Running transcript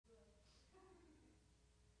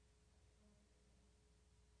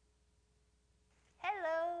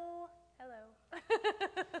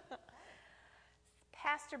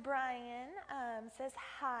Pastor Brian says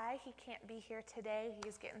hi. He can't be here today.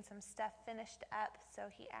 He's getting some stuff finished up, so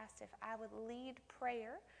he asked if I would lead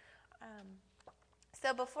prayer.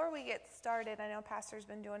 So before we get started, I know Pastor's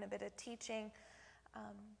been doing a bit of teaching,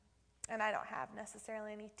 and I don't have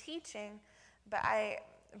necessarily any teaching, but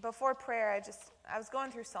before prayer, I was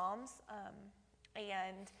going through Psalms,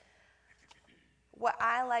 and what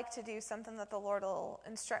I like to do, something that the Lord will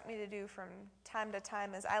instruct me to do from time to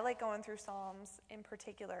time, is I like going through Psalms in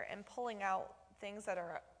particular and pulling out things that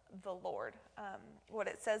are the Lord. What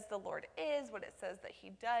it says the Lord is, what it says that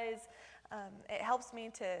he does. It helps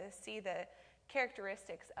me to see the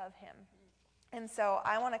characteristics of him. And so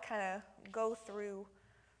I want to kind of go through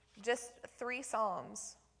just 3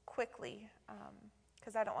 Psalms quickly,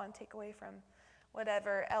 because I don't want to take away from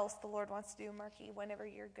whatever else the Lord wants to do. Marky, whenever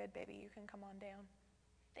you're good, baby, you can come on down.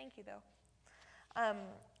 Thank you, though.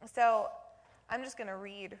 So I'm just going to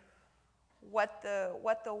read what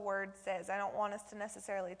the Word says. I don't want us to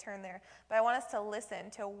necessarily turn there, but I want us to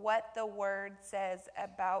listen to what the Word says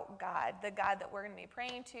about God, the God that we're going to be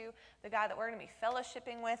praying to, the God that we're going to be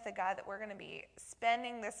fellowshipping with, the God that we're going to be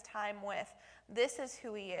spending this time with. This is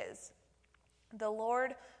who he is. The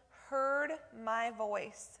Lord heard my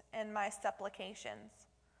voice and my supplications.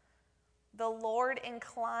 The Lord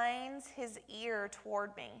inclines his ear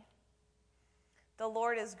toward me. The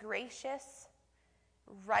Lord is gracious,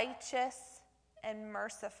 righteous, and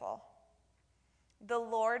merciful. The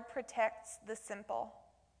Lord protects the simple.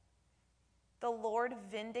 The Lord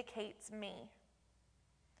vindicates me.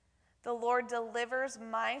 The Lord delivers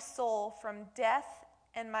my soul from death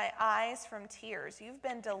and my eyes from tears. You've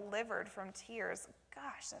been delivered from tears.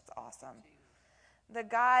 Gosh, that's awesome.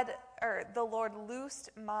 The Lord loosed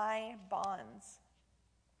my bonds.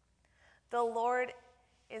 The Lord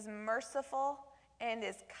is merciful, and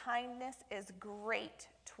his kindness is great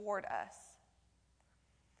toward us.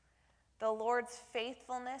 The Lord's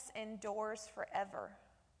faithfulness endures forever.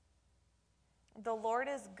 The Lord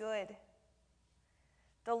is good.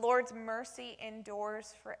 The Lord's mercy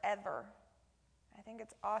endures forever. I think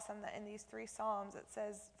it's awesome that in these 3 Psalms it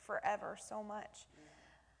says forever so much.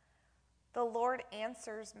 The Lord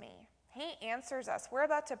answers me. He answers us. We're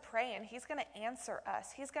about to pray, and he's going to answer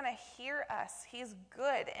us. He's going to hear us. He's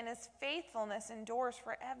good, and his faithfulness endures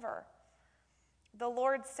forever. The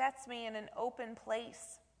Lord sets me in an open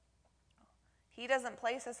place. He doesn't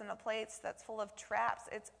place us in a place that's full of traps.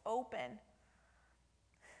 It's open.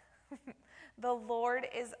 The Lord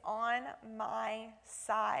is on my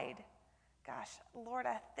side. Gosh, Lord,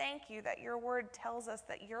 I thank you that your word tells us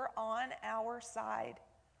that you're on our side.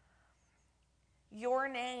 Your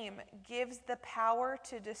name gives the power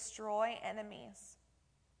to destroy enemies.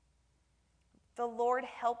 The Lord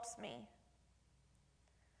helps me.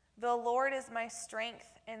 The Lord is my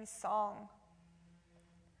strength and song.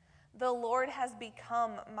 The Lord has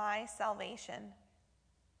become my salvation.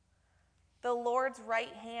 The Lord's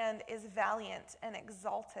right hand is valiant and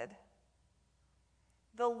exalted.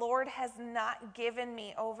 The Lord has not given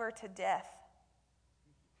me over to death.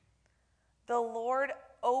 The Lord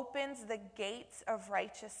opens the gates of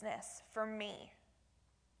righteousness for me.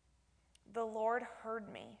 The Lord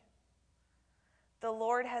heard me. The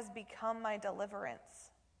Lord has become my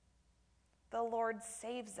deliverance. The Lord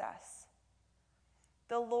saves us.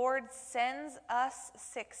 The Lord sends us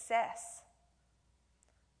success.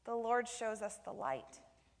 The Lord shows us the light.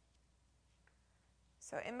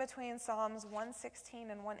 So in between Psalms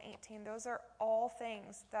 116 and 118, those are all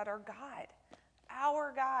things that are God.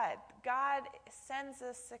 Our God. God sends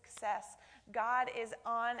us success. God is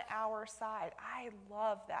on our side. I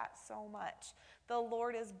love that so much. The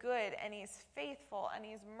Lord is good, and he's faithful, and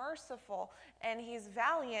he's merciful, and he's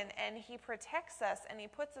valiant, and he protects us, and he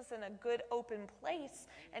puts us in a good open place,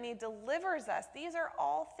 and he delivers us. These are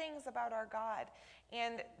all things about our God.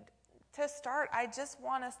 And to start, I just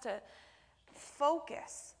want us to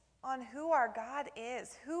focus on who our God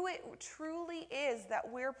is, who it truly is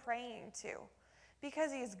that we're praying to,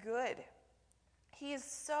 because he's good. He is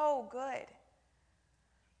so good.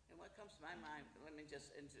 And what comes to my mind, let me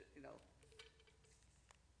just,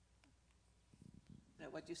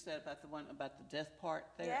 what you said about about the death part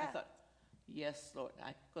there, Yeah. I thought, yes, Lord,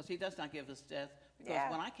 because he does not give us death. Because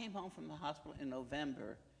Yeah. when I came home from the hospital in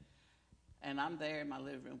November, and I'm there in my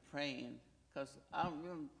living room praying, because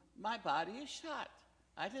my body is shot.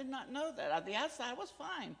 I did not know that. The outside was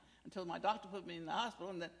fine until my doctor put me in the hospital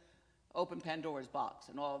and then opened Pandora's box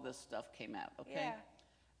and all this stuff came out, okay?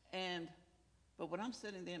 Yeah. But when I'm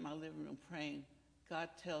sitting there in my living room praying, God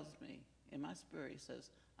tells me in my spirit, he says,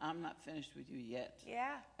 I'm not finished with you yet.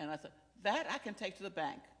 Yeah. And I thought, that I can take to the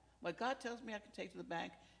bank. what God tells me I can take to the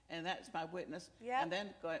bank, and that's my witness. Yep. And then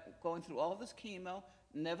going through all this chemo,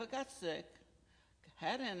 never got sick,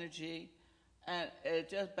 had energy, and it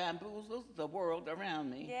just bamboozles the world around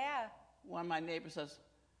me. Yeah. One of my neighbors says,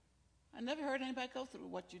 I never heard anybody go through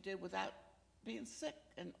what you did without being sick,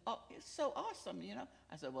 and it's so awesome, you know.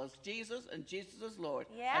 I said, well, it's Jesus, and Jesus is Lord.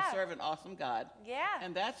 Yeah. I serve an awesome God. Yeah.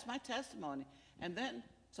 And that's my testimony. And then,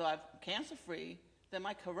 so I'm cancer-free. Then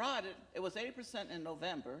my carotid, it was 80% in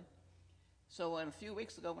November. So a few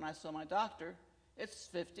weeks ago when I saw my doctor, it's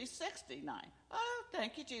 50-69. Oh,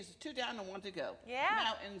 thank you, Jesus. 2 down and 1 to go. Yeah.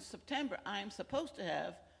 Now, in September, I'm supposed to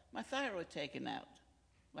have my thyroid taken out.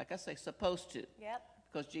 Like I say, supposed to. Yep.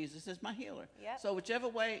 Because Jesus is my healer. Yep. So whichever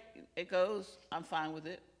way it goes, I'm fine with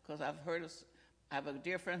it. Because I have a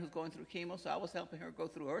dear friend who's going through chemo, so I was helping her go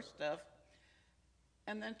through her stuff.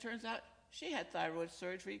 And then it turns out she had thyroid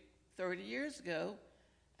surgery 30 years ago.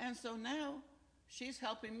 And so now she's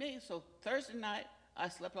helping me. So Thursday night, I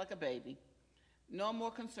slept like a baby. No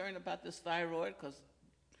more concern about this thyroid, because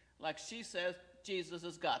like she says, Jesus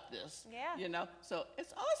has got this. Yeah. You know, so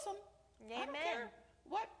it's awesome. I don't Amen. care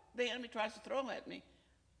what the enemy tries to throw at me.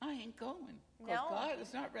 I ain't going, because No. God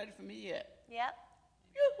is not ready for me yet. Yep.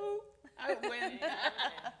 Yoo-hoo, I win.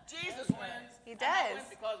 Jesus wins. He And I win does.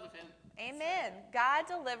 because of him. Amen. God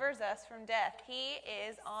delivers us from death. He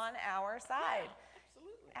is on our side.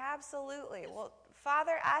 Absolutely. Absolutely. Well,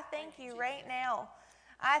 Father, I thank you right now.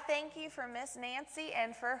 I thank you for Miss Nancy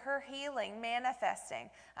and for her healing manifesting.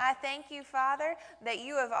 I thank you, Father, that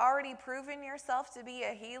you have already proven yourself to be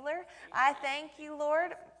a healer. I thank you,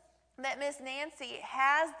 Lord, that Miss Nancy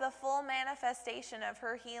has the full manifestation of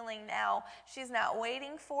her healing now. She's not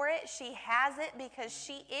waiting for it. She has it because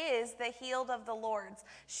she is the healed of the Lord's.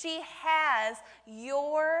 She has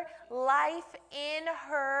your life in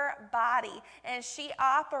her body, and she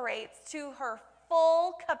operates to her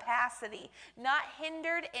full capacity, not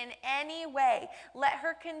hindered in any way. Let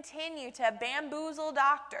her continue to bamboozle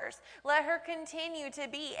doctors. Let her continue to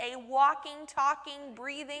be a walking, talking,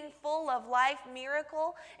 breathing, full of life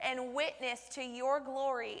miracle and witness to your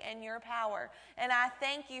glory and your power. And I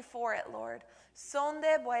thank you for it, Lord.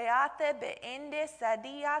 Sonde boyate beende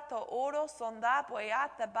sadia to oro sonda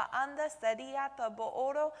boyate baanda sadia to bo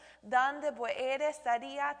oro dande boere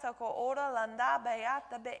sadia to ko oro landa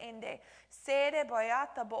boyate beende sere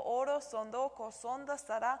boyate bo oro sondo ko sonda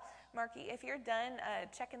sara. Marky, if you're done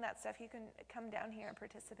checking that stuff, you can come down here and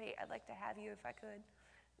participate. I'd like to have you if I could.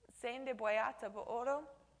 Sende boyate bo oro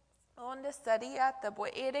onde sadia to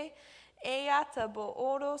boere Eyata bo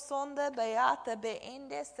oro sonda beata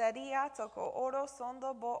beende saria toko oro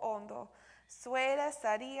sondo bo ondo. Suera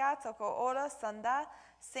saria toko oro sanda.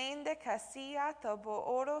 Sende casia to bo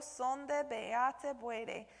oro sonde beate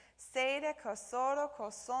buere. Sede cosoro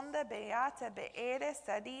cosonde beate beere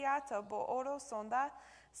saria to bo oro sonda.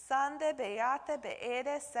 Sande beate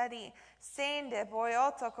beere sari. Sende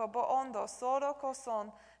boyoto ko bo ondo soro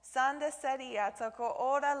coson. Sande saria toko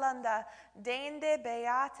ora landa, dende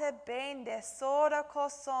beate bende sora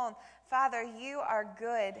coson. Father, you are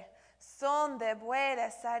good. Son de buere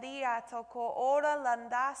saria toko ora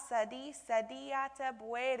landa sadi sadiate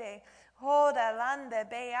buere. Hoda lande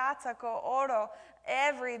beata ko oro.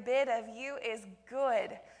 Every bit of you is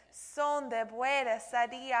good. Son de buere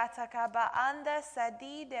sadia takaba anda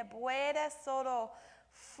sadi de buere soro.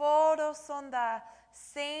 Foro sonda.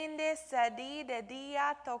 Sende sadi de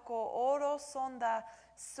dia toko oro sonda.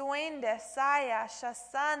 Suende saya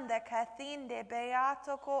shasanda kathinde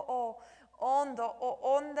beato ko o. Ondo o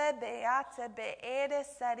onde beate beere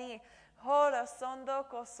sari. Hora sondo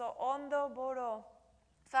koso ondo boro.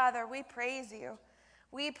 Father, we praise you.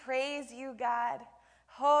 We praise you, God.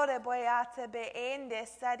 Hore boyate beende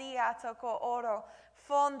sariato ko oro.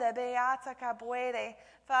 Fonde beata cabuere.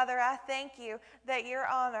 Father, I thank you that you're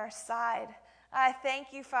on our side. I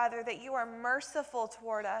thank you, Father, that you are merciful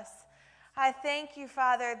toward us. I thank you,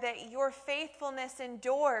 Father, that your faithfulness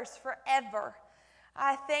endures forever.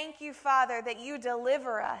 I thank you, Father, that you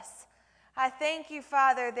deliver us. I thank you,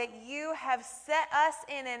 Father, that you have set us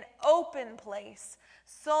in an open place.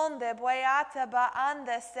 Sonde boyata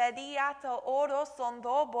baanda sediato oro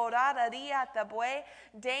sondo borada diata bue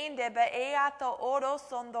dende beato oro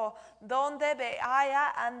sondo donde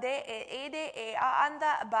beaya ande ede e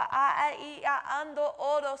anda baa ia ando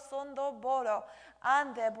oro sondo boro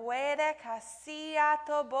ande buere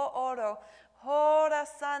casiato bo oro Hora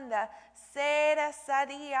sanda, sere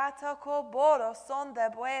sadiata koboro sonda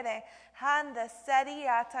buere, handa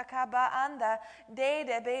sadiata kaba anda, de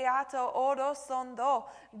beato oro sondo,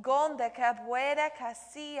 gonde cabuere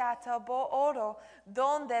casiata bo oro,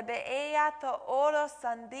 donde beato oro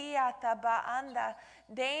sandiata ba anda,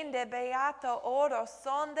 dende beato oro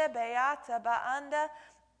sonde beata ba anda.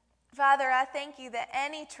 Father, I thank you that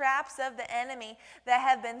any traps of the enemy that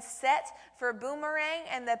have been set for Boomerang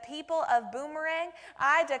and the people of Boomerang,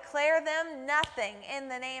 I declare them nothing in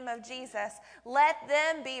the name of Jesus. Let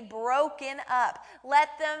them be broken up.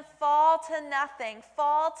 Let them fall to nothing,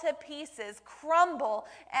 fall to pieces, crumble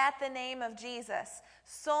at the name of Jesus.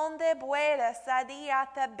 Sonde buere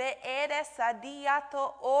sadiata beere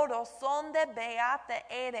sadiato oro sonde beata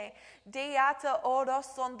ere deata oro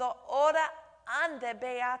sondo ora ande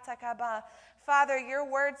beata kaba. Father, your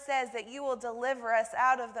word says that you will deliver us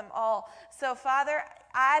out of them all. So, Father,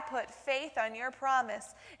 I put faith on your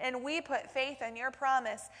promise, and we put faith on your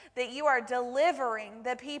promise that you are delivering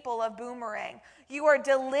the people of Boomerang. You are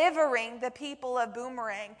delivering the people of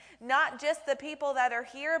Boomerang, not just the people that are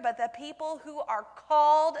here, but the people who are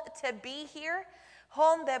called to be here.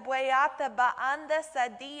 Honde boyata baanda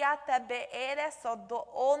sadiata beere sodo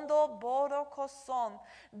ondo boro koson.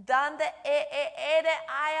 Dande ere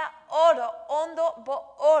aya oro ondo bo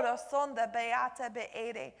oro sonda beata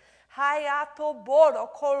beere. Hayato boro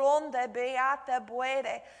kolonde beata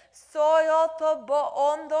buere. Soyoto bo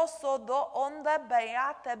ondo sodo onda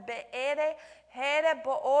beata beere. Here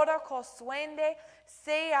bo oro kosuende.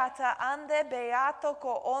 Seata ande beato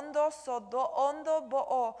ko ondo sodo ondo bo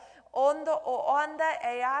o. Ondo o onda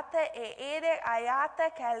eate e ere ayate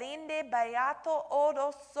kalinde bayato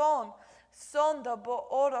oro sondo bo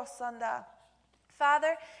oro sonda.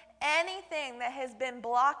 Father, anything that has been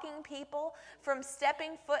blocking people from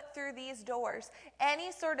stepping foot through these doors, any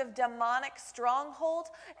sort of demonic stronghold,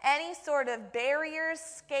 any sort of barriers,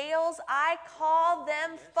 scales, I call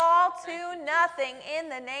them fall to nothing in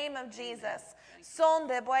the name of Jesus.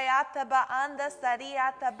 Sonde boyata baanda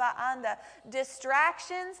sariata baanda.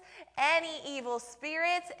 Distractions, any evil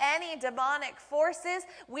spirits, any demonic forces,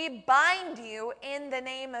 we bind you in the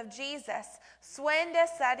name of Jesus. Swende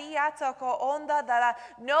sariata ko onda dara.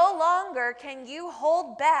 No longer can you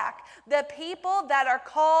hold back the people that are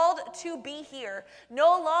called to be here.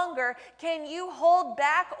 No longer can you hold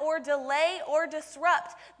back or delay or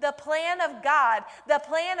disrupt the plan of God. The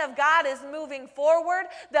plan of God is moving forward.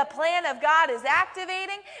 The plan of God is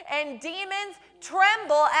activating, and demons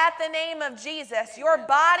tremble at the name of Jesus. Your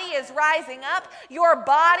body is rising up. Your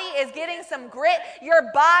body is getting some grit.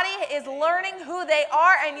 Your body is learning who they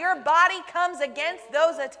are, and your body comes against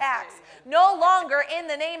those attacks. No longer in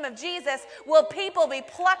the name of Jesus will people be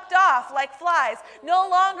plucked off like flies. No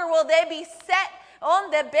longer will they be set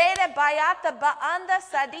on the bere bayata baanda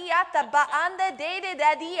sadiata baanda dede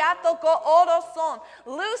dadiato ko oro son.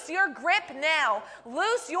 Loose your grip now.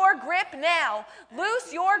 Loose your grip now.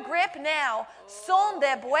 Loose your grip now. Son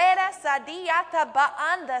de buera sadiata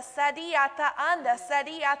baanda sadiata anda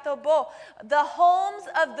sadiato bo. The homes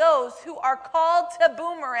of those who are called to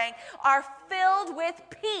Boomerang are filled with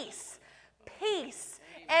peace. Peace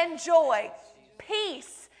and joy.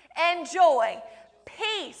 Peace and joy.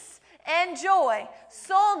 Peace and joy.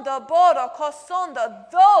 Sondo, boro, kosondo.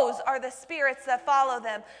 Those are the spirits that follow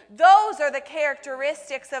them. Those are the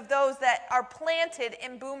characteristics of those that are planted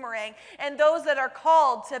in Boomerang and those that are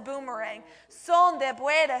called to Boomerang. Sonde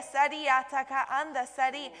buera sari ataka anda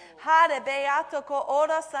sari. Hare beato ko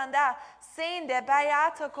ora sanda. Sende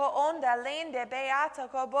beato ko onda lende beato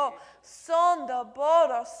ko bo. Sondo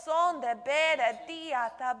boro sonde bere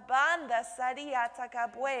diata banda sari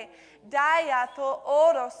ataka bue. Dayato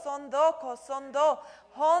oro sondo ko sondo.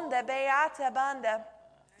 Honda beata banda.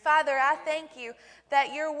 Father, I thank you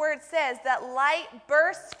that your word says that light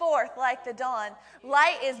bursts forth like the dawn.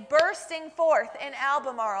 Light is bursting forth in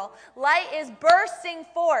Albemarle. Light is bursting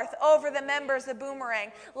forth over the members of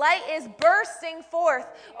Boomerang. Light is bursting forth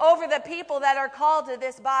over the people that are called to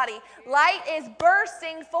this body. Light is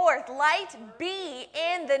bursting forth. Light be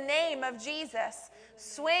in the name of Jesus.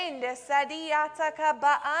 Swende sadiata ka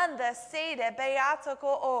baanda sede beata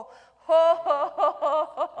ko o. Ho ho ho ho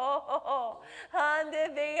ho ho ho. Hande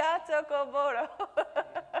beato koboro.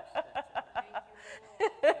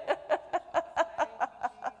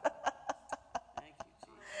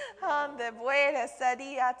 Hande de buere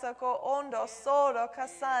sadiata ko ondo soro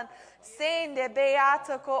kasan. Sende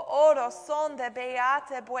beata ko oro sonde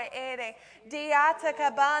beata buere. Diata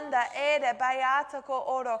kabanda ere beata ko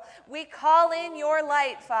oro. We call in your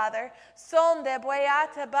light, Father. Sonde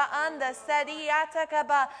beata baanda sadiata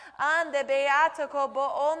kaba. Ande beata ko bo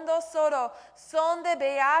ondo soro. Sonde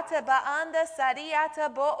beata baanda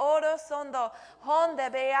sadiata bo oro sondo. Honde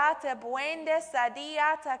beata buende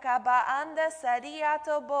sadiata kaba anda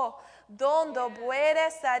sadiata bo. Dondo buere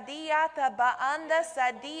sadiata baanda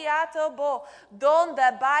sadiata bo.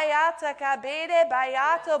 Donde bayata kabere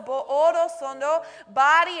bayata bo oro sondo.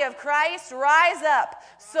 Body of Christ, rise up.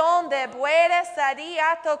 Sonde buere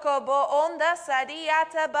sadiata kobo onda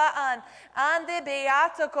sadiata baan. Ande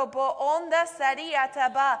beata kobo onda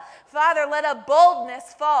sadiata ba. Father, let a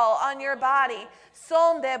boldness fall on your body.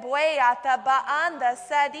 Sonde bueata baanda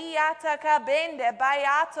sadiata kabende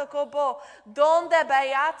bayata kobo. Donde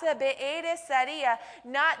bayata beere sadia.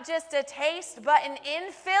 Not just a taste, but an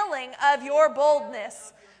infilling of your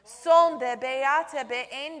boldness. Sonde beata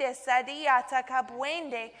beende sadiata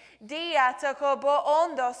kabuende. Diata kobo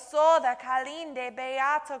ondo soda kalinde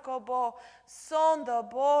beata kobo. Sondo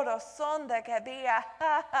boro sonda kabia.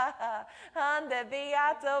 Ande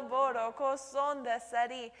beata boro ko sonda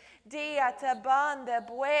sadi. Diata bande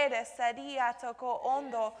buere sadiata ko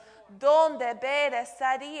ondo. Donde bere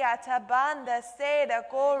sadiata banda seda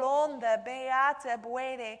colonda beata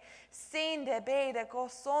buere. Sinde bere ko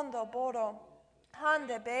sondo boro.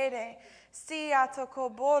 Hande bere, siata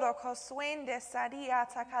coboro cosuende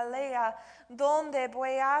sadiata calea, donde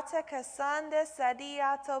beata casande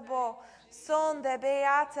sadiata bo, sonde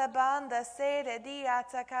beata banda sede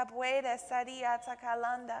diata cabuere sadiata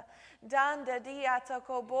calanda, danda diata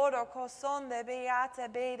coboro cosonde beata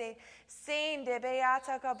bere, sinde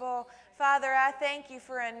beata cabo. Father, I thank you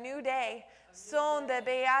for a new day. Sonde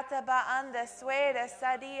beata baanda suede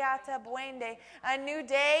sadiata buende. A new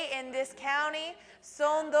day in this county.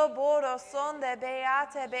 Sondo boro sonde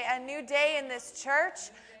beata be. A new day in this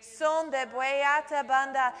church. Sonde beata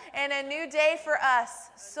banda. And a new day for us.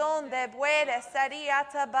 Sonde buede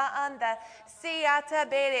sadiata baanda. Siata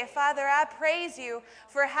bere. Father, I praise you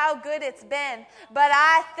for how good it's been. But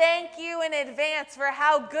I thank you in advance for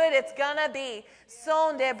how good it's gonna be.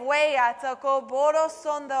 Sonde beata coboro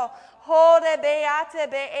sondo. Hore beate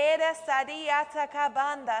beere sadiata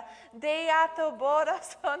kabanda. Deato boro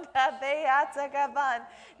sonda beata kaban.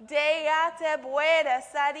 Deate buere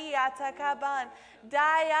sadiata kaban.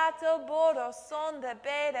 Diato boro sonda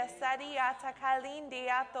beere sadiata kalindi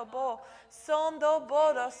ato bo. Sondo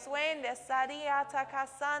boro swende sadiata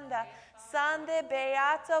kasanda. Sande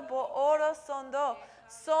beato bo oro sondo.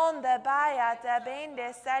 Sonda beata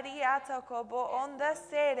bende sadiata kobo onda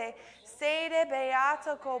sede. Sede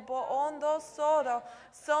beata kobo ondo soro.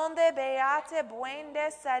 Sonde beate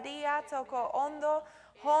buende sadiata ko ondo.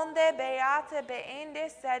 Honde beate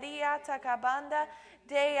beende sadiata kabanda.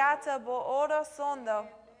 Deata bo oro sondo.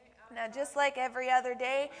 Now, just like every other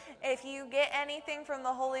day, if you get anything from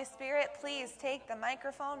the Holy Spirit, please take the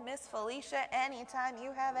microphone. Miss Felicia, anytime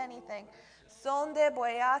you have anything. Sonde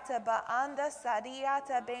boyata baanda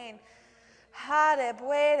sadiata bain. Hare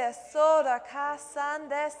buere soda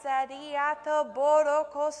kasande sadiata boro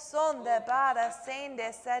kosonde bara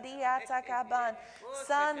sende sadiata kaban.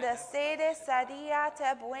 Sande sede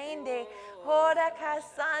sadiata buende. Hora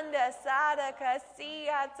kasande sada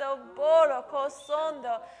kasiato boro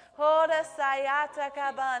kosondo. Hora sayata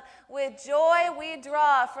kaban. With joy we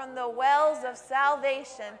draw from the wells of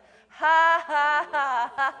salvation. Ha ha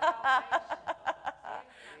ha ha ha ha.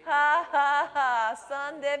 Ha ha ha,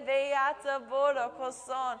 sande beata boro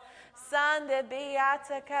coson, sande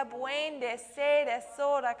beata cabuende sede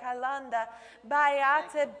sora calanda,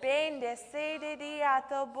 beata bende sede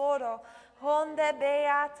diata boro, honde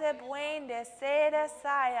beata buende sede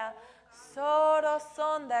saya, soro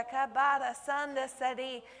sonda cabara sanda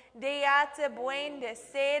sadi, diata buende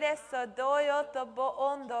sede sodoyo tobo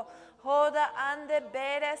ondo, Hoda ande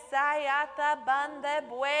bere sayata bande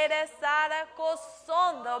buere sara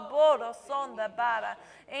kosondo boro sonda bara.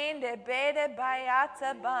 Ende bere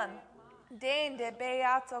bayata ban. Dende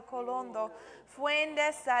beata colondo.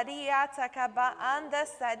 Fuende sadiata kaba anda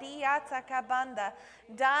sadiata kabanda.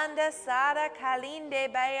 Danda sara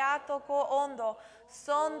kalinde beato ko ondo.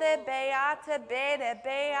 Sonde beate bere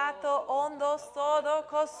beato ondo sodo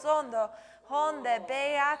kosondo. Honde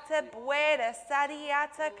beata buere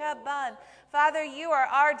sariata kaban. Father, you are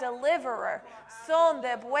our deliverer.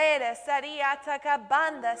 Sonde buere sariata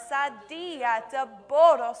kabanda sadiata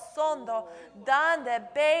boro sondo. Dande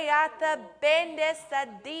beata bende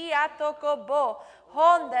sadiato kobo.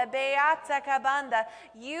 Honde beata kabanda.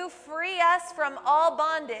 You free us from all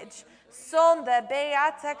bondage. Sonda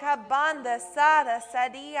beata kabanda sada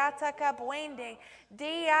sadiata kabuende.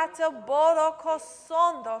 Diata boro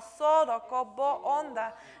kosondo soro kobo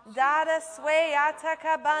onda. Dada sweata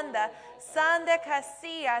kabanda. Sanda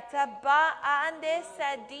kasiata ba ande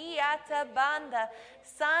sadiata banda.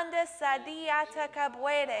 Sanda sadiata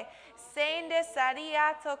kabuere. Sende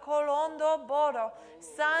sadiata colondo boro.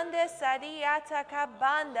 Sande sadiata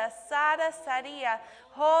kabanda. Sada sadia.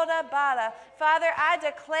 Hoda bada. Father, I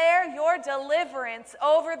declare your deliverance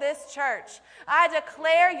over this church. I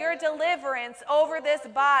declare your deliverance over this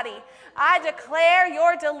body. I declare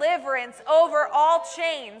your deliverance over all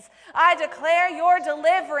chains. I declare your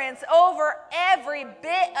deliverance over every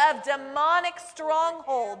bit of demonic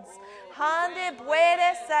strongholds. Hande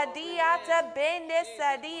buere sadiata bende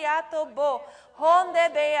sadiato bo.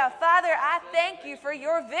 Honde bea. Father, I thank you for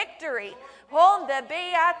your victory. Honde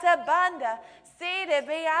beata banda. Sede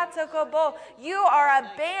beata kobo. You are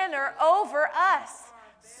a banner over us.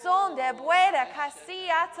 Sonde buere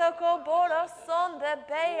casiata koboro. Sonde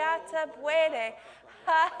beata buere.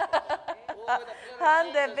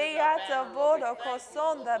 Hande beata bodo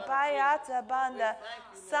kosonda beata banda.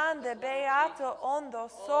 Sande beato ondo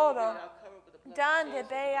soro. Dande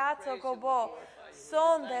beato kobo.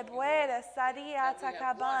 Sonde buere sadiata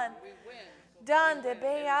kaban. Dande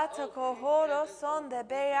beata kohoro sonde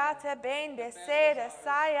beata bende sede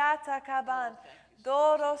sayata kaban.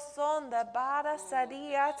 Doro sonda bara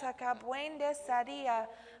sadiata kabuende sadia.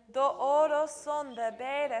 Do oro sonda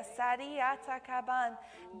bere sadiata kaban.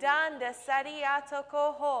 Dande sadiata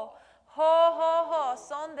koho. Ho ho ho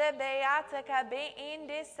sonde beata kabe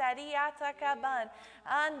inde sadiata kaban.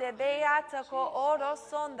 Ande beata ko oro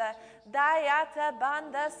sonda. Dayata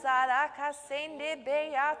banda saraka sende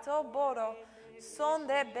beato boro.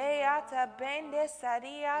 Sonde beata bende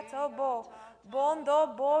sadiato bo. Bondo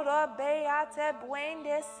bora beata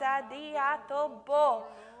buende sadiato bo.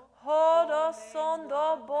 Hodo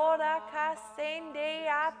sondo bora casende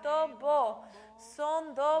ato bo.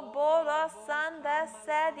 Sondo bora sanda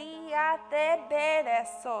sadiate bere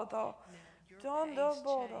sodo. Dondo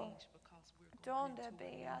boro. Donde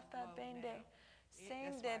beata bende.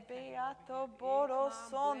 Sende beato boro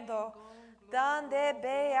sondo. Dande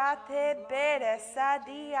beate bere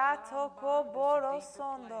sadiato koboro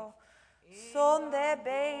sondo. Sonde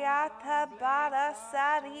beata bara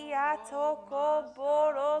sadiato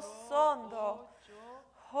koboro sondo.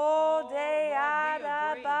 Hode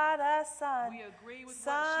ada bara san.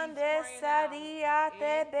 Sande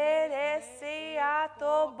sadiate bere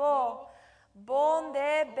siato bo.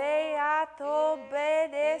 Bonde beato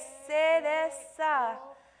bede sede sa.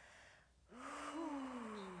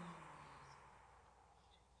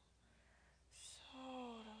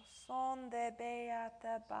 Sonde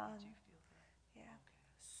beata ban. Yeah.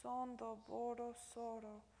 Sondo boro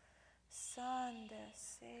soro. Sande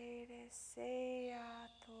sede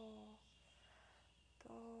seato.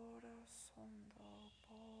 Doro sondo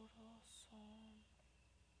boro son.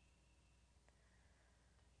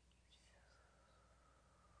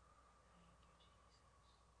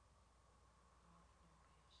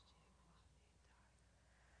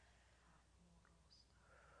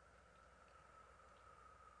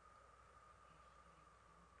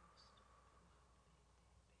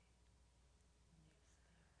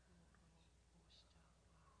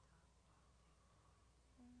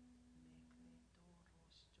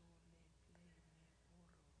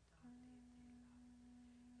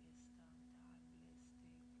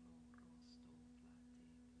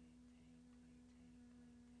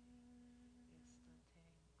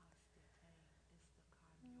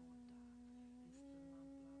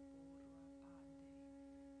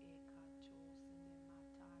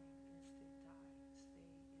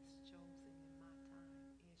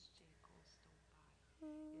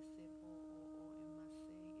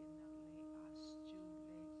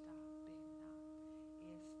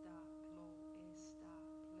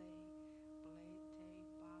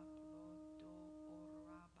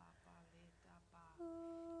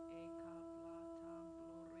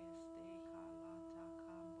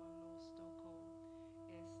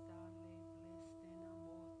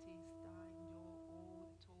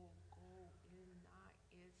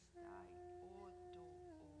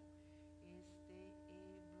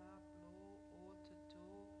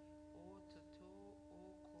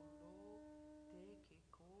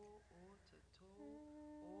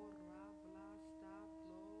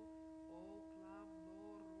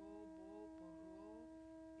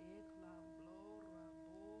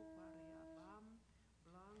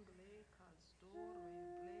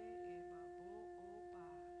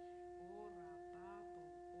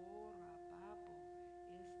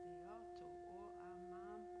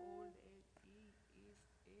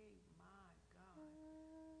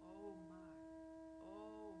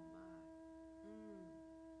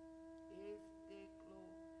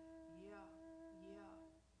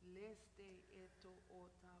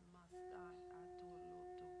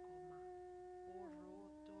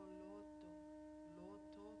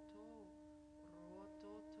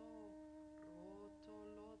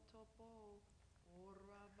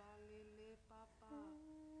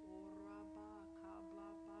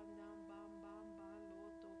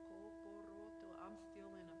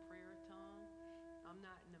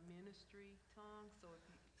 ministry tongue. So if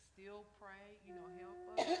you still pray, help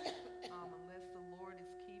us. Unless the Lord is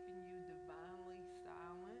keeping you divinely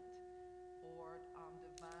silent or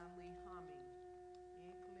divinely humming.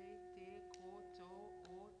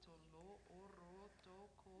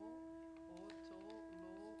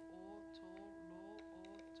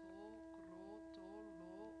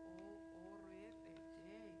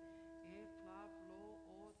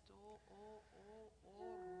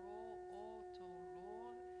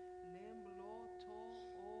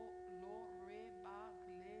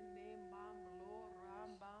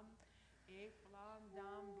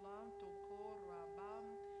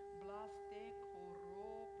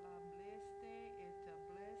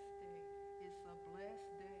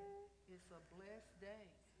 It's a blessed day.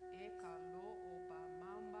 Ekalo oba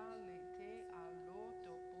mamba lete alo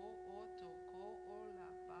topo otoko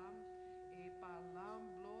olapam epalam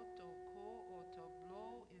bloto ko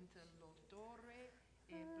otoblo interlotore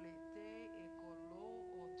eplete ekolo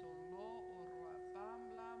otolo oruapam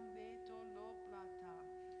lambeto lo plata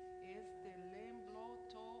este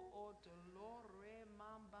lembloto otolo re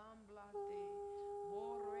mambam blate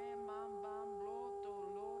bore mambam bloto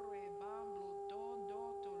lo re bam bloto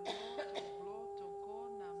doto bloto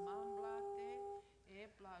kona mamblate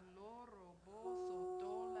epla loro boso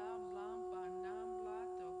tola blampa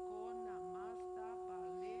namblata kona masta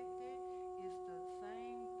palete is the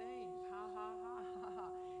same thing. Ha ha ha ha ha.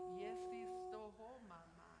 Yes, isto ho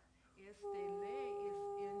mama. Este le is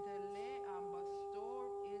intele ambastor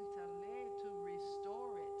intele to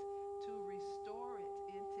restore it. To restore it.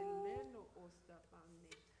 Inteleno ostapane.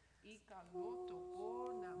 Ikaloto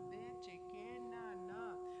kona beche kena na.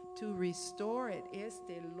 To restore it. It's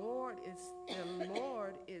the Lord, it's the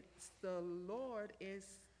Lord, it's the Lord,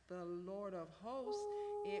 it's the Lord of hosts.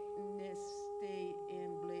 It neste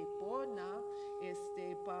emblepona,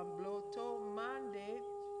 este pambloto mande,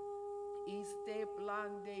 este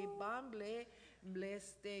blande bamble,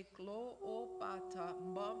 bleste clo opata,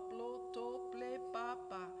 bamploto ple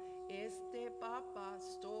papa, este papa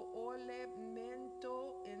sto ole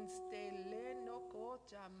mento insteleno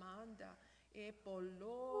cochamanda.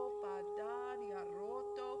 Epolo padaria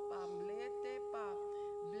roto pamlete pa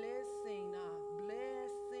blessing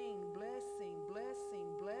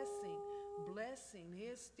blessing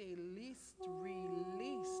is the least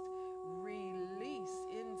release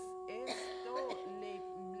in esto le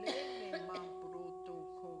mamproto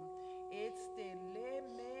it's the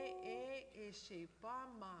leme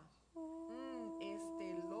eshepama este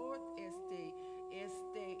Lord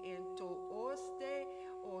este ento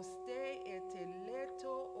oste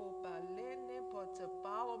eteleto opalene but to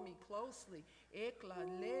follow me closely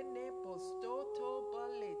eklalene postoto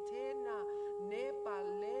baletena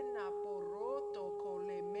nepalena poroto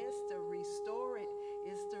colemesta restore it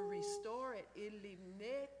is to restore it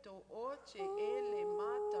elineto oche ele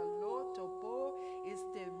mata loto po is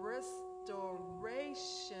the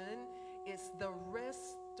restoration it's the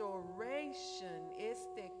restoration it's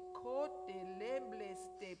the cote de lebles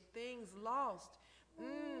the things lost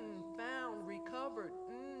found, recovered,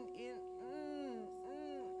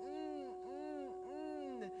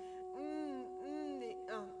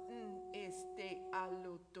 este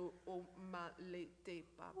aloto o malete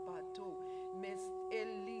papato, mes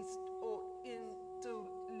elist o into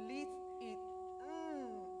list it,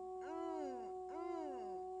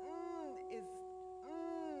 is,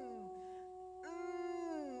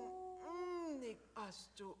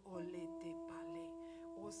 asto olete pale,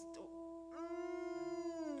 osto.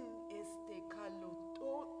 Este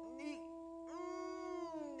caloto ni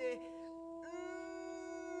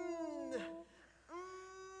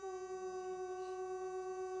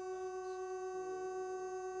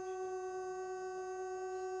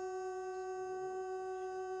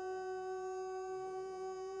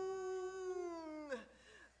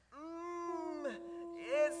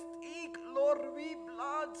est ic lorbi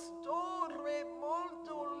blood store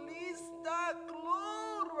molto lista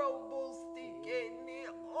cloro bostike ni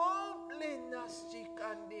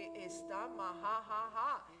oblenastikande esta ha ha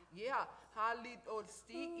ha yeah halit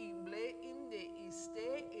osti ible inde iste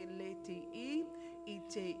eleti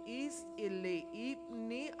ite ist ele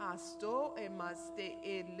ni asto emaste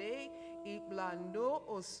ele iblando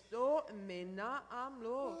osto mena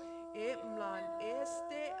amlo Emlan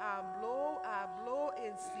este hablo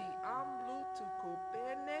en si amblu tu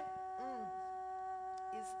copene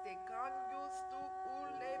este canjus tu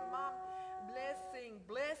ulemam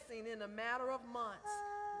blessing in a matter of months.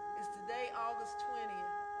 It's today August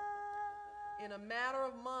 20th. In a matter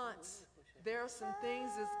of months, there are some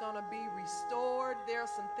things that's going to be restored. There are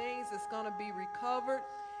some things that's going to be recovered.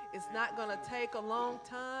 It's not going to take a long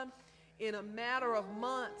time. in a matter of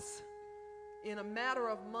months. In a matter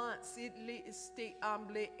of months, and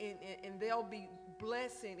there'll be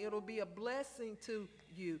blessing. It'll be a blessing to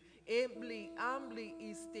you.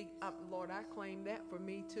 Lord, I claim that for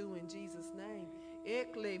me too in Jesus' name.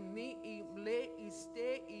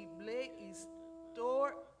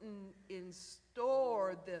 In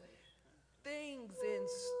store the things in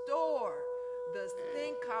store.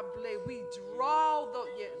 We draw those.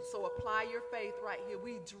 Yeah, so apply your faith right here.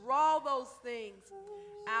 We draw those things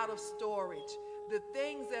out of storage. The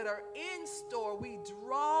things that are in store, we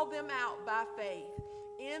draw them out by faith.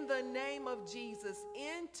 In the name of Jesus,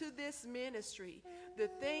 into this ministry, the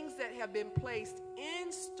things that have been placed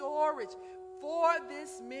in storage for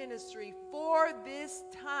this ministry, for this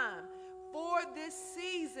time, for this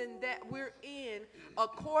season that we're in,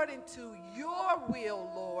 according to your will,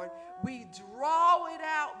 Lord, we draw it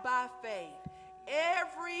out by faith.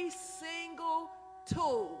 Every single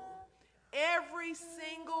tool, every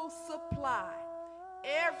single supply,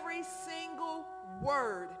 every single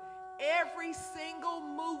word, every single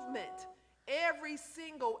movement, every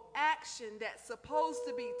single action that's supposed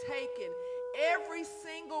to be taken, every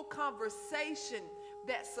single conversation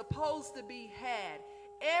that's supposed to be had,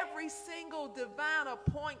 every single divine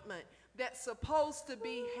appointment that's supposed to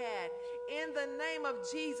be had. In the name of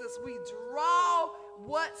Jesus, we draw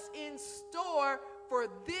what's in store for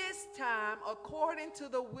this time according to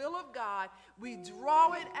the will of God. We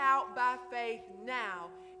draw it out by faith now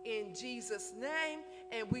in Jesus' name,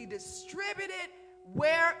 and we distribute it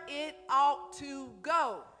where it ought to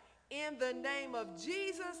go. In the name of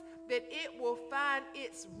Jesus, that it will find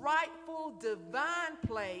its rightful divine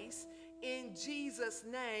place. In Jesus'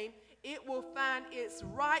 name, it will find its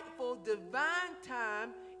rightful divine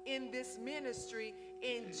time in this ministry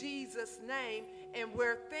in Jesus' name. And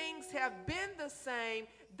where things have been the same,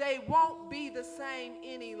 they won't be the same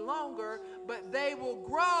any longer, but they will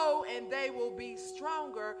grow and they will be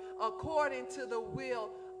stronger according to the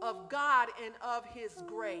will of God and of his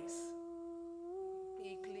grace.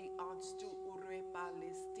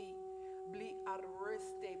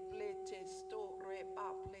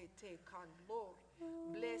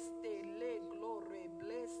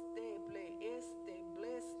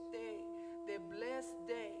 The blessed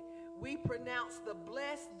day. We pronounce the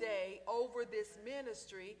blessed day over this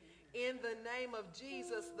ministry in the name of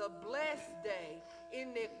Jesus, the blessed day.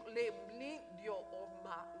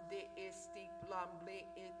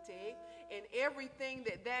 And everything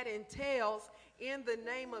that entails in the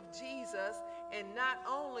name of Jesus, and not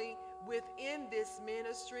only within this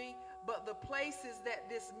ministry, but the places that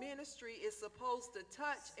this ministry is supposed to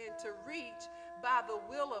touch and to reach by the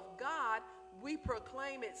will of God. We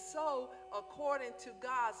proclaim it so according to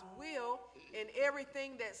God's will, and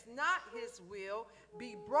everything that's not his will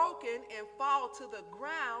be broken and fall to the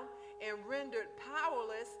ground and rendered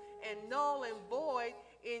powerless and null and void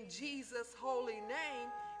in Jesus' holy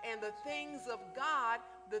name. And the things of God,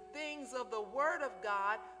 the things of the Word of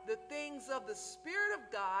God, the things of the Spirit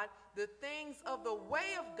of God, the things of the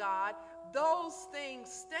way of God, those things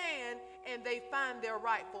stand and they find their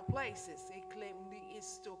rightful places.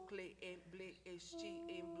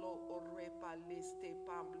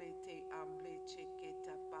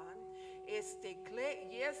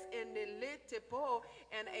 Yes,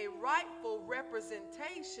 and a rightful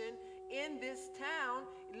representation in this town.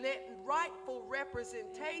 Let rightful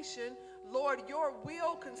representation, Lord, your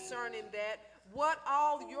will concerning that, what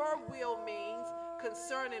all your will means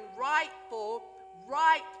concerning rightful,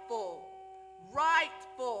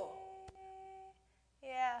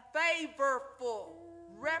 Yeah. favorful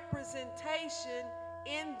representation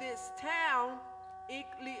in this town.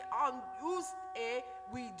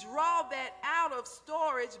 We draw that out of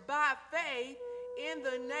storage by faith in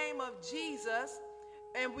the name of Jesus.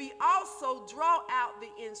 And we also draw out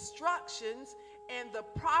the instructions and the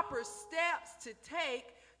proper steps to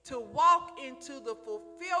take to walk into the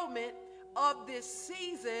fulfillment of this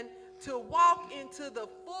season, to walk into the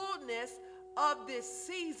fullness of this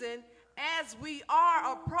season as we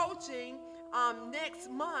are approaching next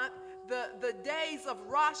month, the days of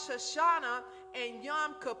Rosh Hashanah and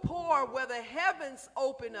Yom Kippur, where the heavens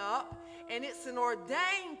open up, and it's an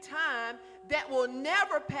ordained time that will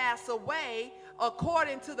never pass away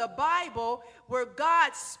according to the Bible, where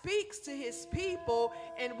God speaks to his people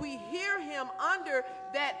and we hear him under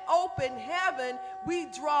that open heaven. We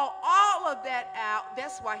draw all of that out.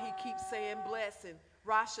 That's why he keeps saying blessing.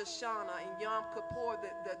 Rosh Hashanah and Yom Kippur,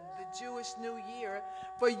 the Jewish New Year.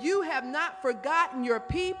 For you have not forgotten your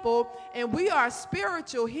people, and we are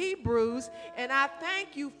spiritual Hebrews. And I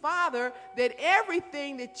thank you, Father, that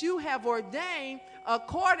everything that you have ordained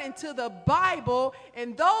according to the Bible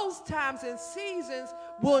and those times and seasons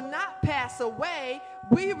will not pass away.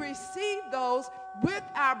 We receive those with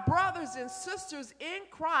our brothers and sisters in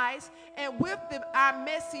Christ and with our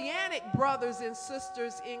Messianic brothers and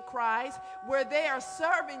sisters in Christ, where they are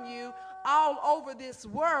serving you all over this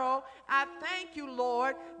world. I thank you,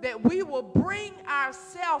 Lord, that we will bring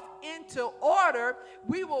ourselves into order.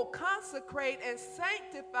 We will consecrate and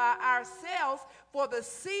sanctify ourselves for the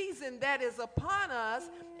season that is upon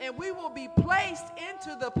us, and we will be placed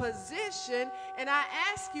into the position. And I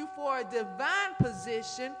ask you for a divine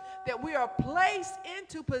position, that we are placed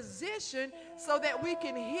into position so that we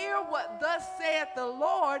can hear what thus saith the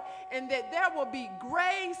Lord, and that there will be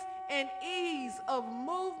grace and ease of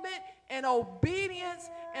movement and obedience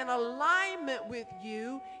and alignment with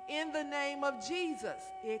you in the name of Jesus.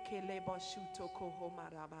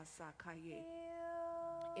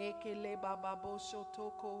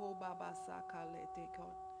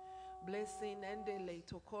 Blessing endele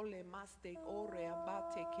tokole maste ore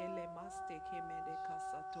abate kele maste kemede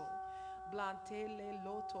kasato. Blantele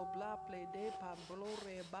loto blaple de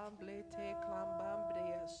pamblore bamble te clambambre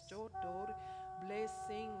estotor.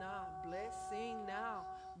 Blessing now, blessing now,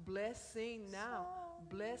 blessing now,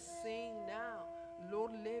 blessing now.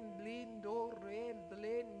 Lord blindo re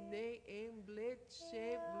blene emble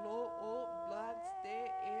che blo o blaste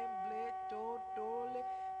emble totole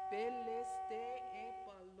peleste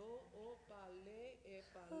epalo o pale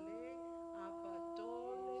epale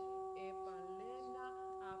apatole epalena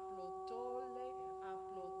aflotole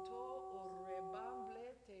afloto o rebamble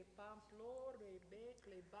te pamplo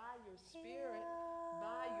rebecle by your spirit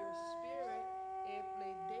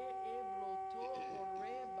eplede ebloto o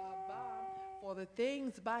rebabam. For the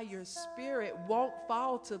things by your spirit won't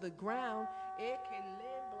fall to the ground.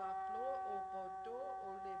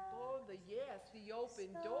 Yes,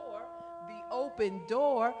 the open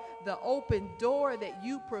door that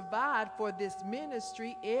you provide for this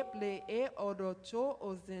ministry.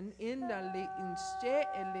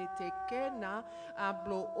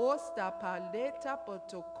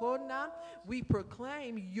 We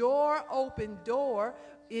proclaim your open door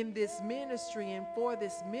in this ministry and for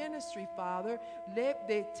this ministry, Father. Let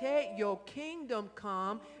your kingdom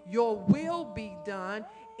come, your will be done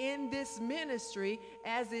in this ministry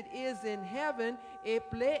as it is in heaven.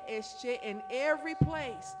 In every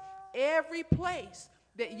place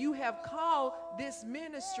that you have called this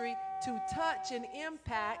ministry to touch and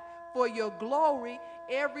impact for your glory,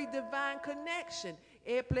 every divine connection,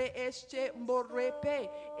 every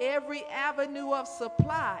avenue of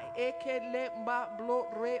supply,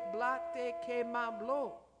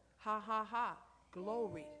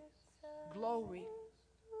 glory, glory,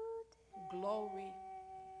 glory,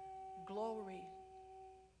 glory,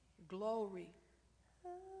 glory,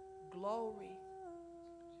 glory,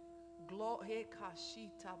 glory,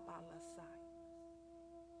 kashita balasai,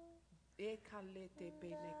 ekalete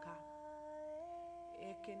beneka,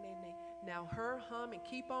 ekenene. Now her humming,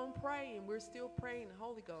 keep on praying. We're still praying the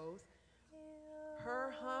Holy Ghost.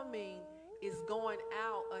 Her humming is going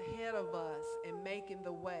out ahead of us and making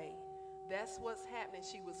the way. That's what's happening.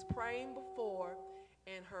 She was praying before,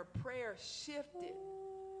 and her prayer shifted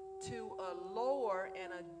to a lower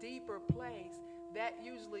and a deeper place. That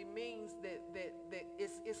usually means that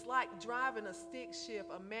it's like driving a stick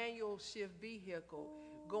shift, a manual shift vehicle,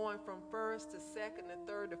 going from first to second to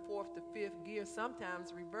third to fourth to fifth gear,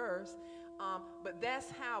 sometimes reverse. But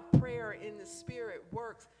that's how prayer in the spirit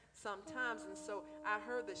works sometimes. And so I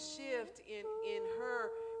heard the shift in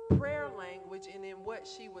her prayer language and in what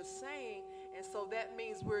she was saying. And so that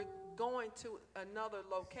means we're going to another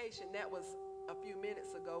location. That was a few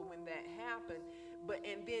minutes ago when that happened.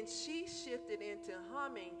 And then she shifted into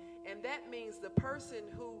humming, and that means the person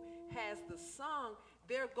who has the song,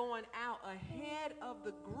 they're going out ahead of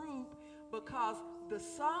the group, because the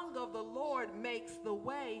song of the Lord makes the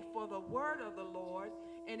way for the word of the Lord,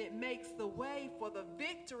 and it makes the way for the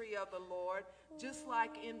victory of the Lord, just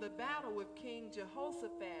like in the battle with King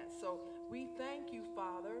Jehoshaphat. So we thank you,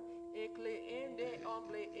 Father.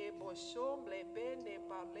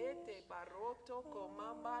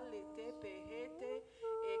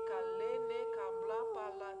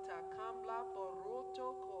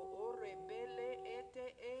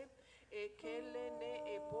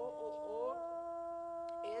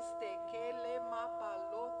 Este kele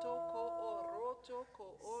mapaloto ko oroto ko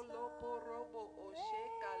olopo robo oshe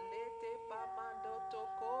kalete pamandoto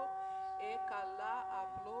ko ekala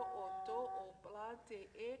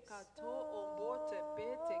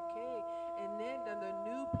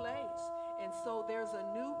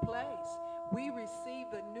We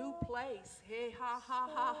receive the new place. Hey, ha, ha,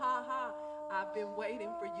 ha, ha, ha. I've been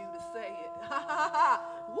waiting for you to say it. Ha, ha, ha.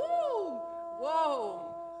 Woo! Whoa!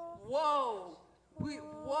 Whoa!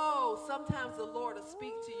 Whoa! Sometimes the Lord will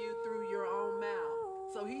speak to you through your own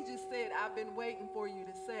mouth. So he just said, I've been waiting for you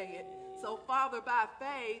to say it. So, Father, by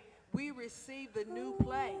faith, we receive the new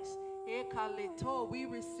place. We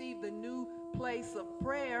receive the new place of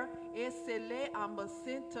prayer. And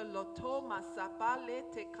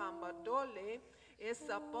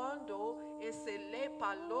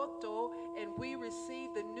we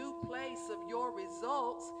receive the new place of your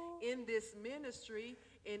results in this ministry,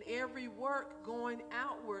 in every work going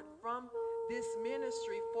outward from this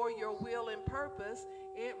ministry for your will and purpose.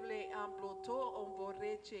 We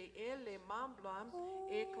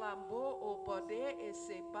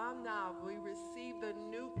receive the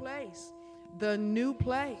new place, the new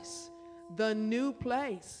place, the new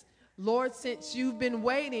place. Lord, since you've been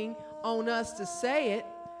waiting on us to say it,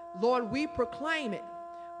 Lord, we proclaim it.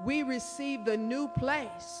 We receive the new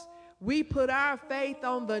place. We put our faith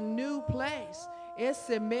on the new place.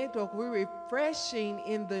 We're refreshing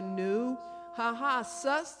in the new,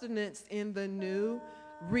 sustenance in the new,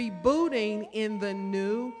 rebooting in the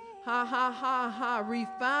new,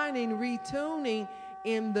 refining, retuning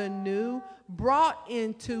in the new, brought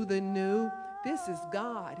into the new. This is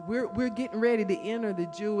God. We're getting ready to enter the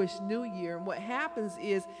Jewish New Year. And what happens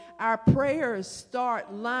is our prayers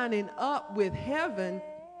start lining up with heaven,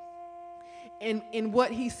 and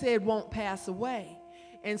what he said won't pass away.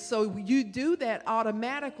 And so you do that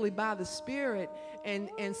automatically by the Spirit.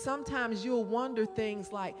 And sometimes you'll wonder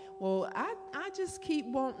things like, well, I just keep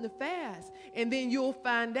wanting to fast. And then you'll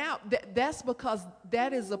find out that that's because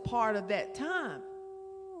that is a part of that time.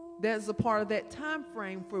 That's a part of that time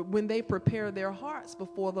frame for when they prepare their hearts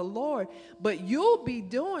before the Lord. But you'll be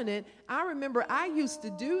doing it. I remember I used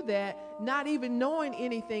to do that, not even knowing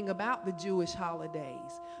anything about the Jewish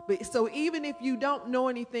holidays. But so even if you don't know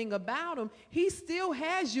anything about them, he still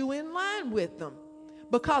has you in line with them,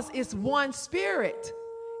 because it's one Spirit,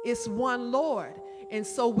 it's one Lord. And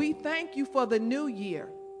so we thank you for the new year.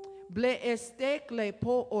 And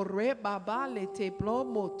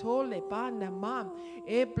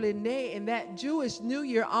that Jewish New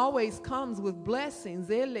Year always comes with blessings.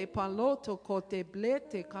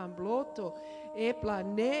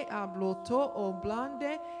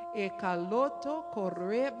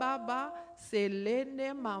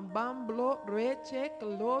 Selene mambamblo reche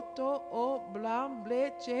loto o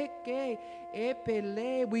blamble cheke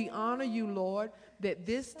epele. We honor you, Lord, that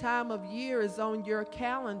this time of year is on your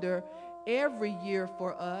calendar every year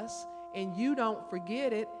for us, and you don't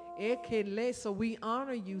forget it. Ekele. So we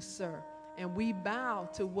honor you, sir, and we bow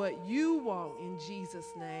to what you want in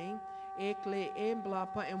Jesus' name. Ekle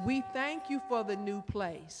emblapa. And we thank you for the new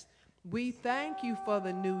place. We thank you for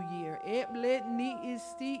the new year. Eblet ni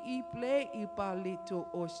isti iple ipalito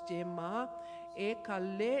ostema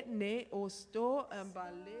ekalet ne osto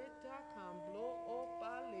ambaleta camblo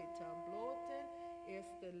opaleta bloten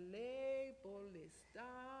estele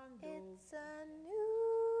bolestando. It's a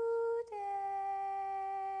new day.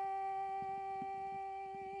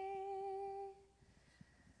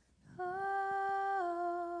 Oh.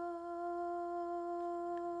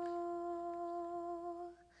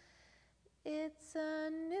 It's a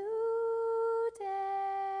new day.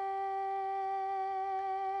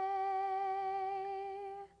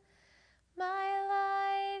 My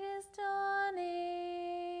light is dawning.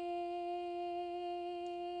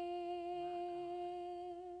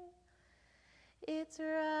 It's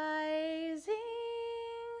rising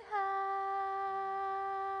high.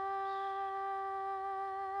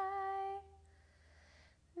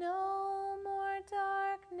 No more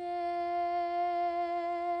darkness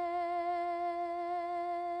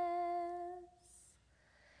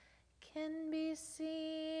can be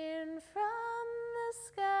seen from the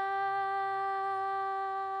sky.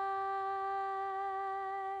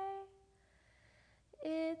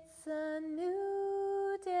 It's a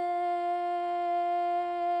new day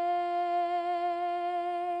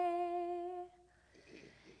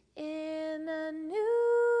in a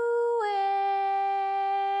new way.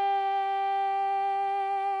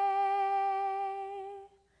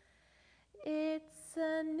 It's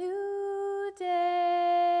a new day.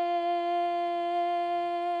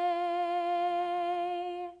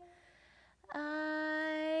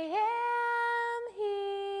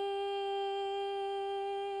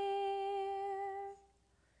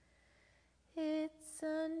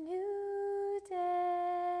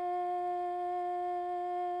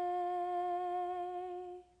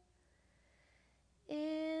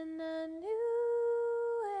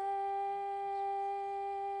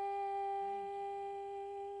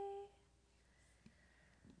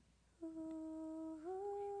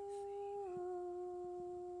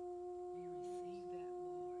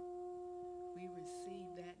 receive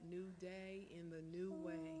that new day in the new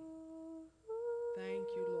way. Thank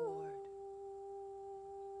you, Lord.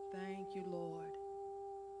 Thank you, Lord.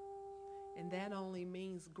 And that only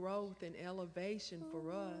means growth and elevation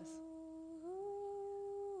for us.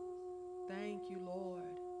 Thank you, Lord.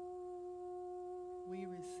 We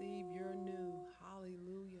receive your new.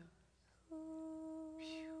 Hallelujah.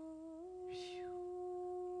 Phew, phew,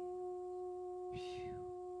 phew.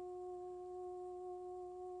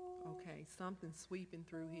 Okay, something sweeping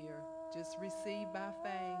through here. Just receive by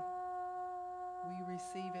faith. We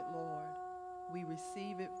receive it, Lord. We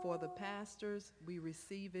receive it for the pastors. We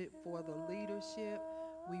receive it for the leadership.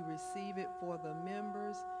 We receive it for the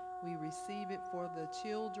members. We receive it for the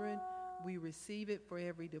children. We receive it for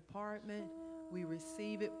every department. We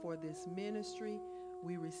receive it for this ministry.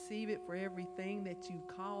 We receive it for everything that you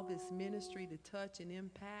call this ministry to touch and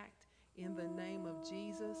impact. In the name of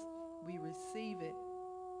Jesus, we receive it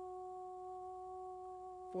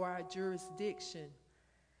for our jurisdiction.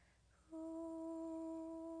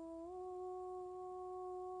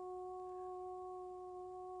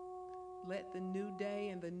 Let the new day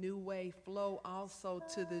and the new way flow also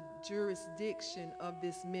to the jurisdiction of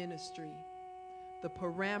this ministry, the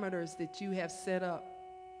parameters that you have set up,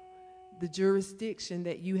 the jurisdiction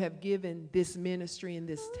that you have given this ministry in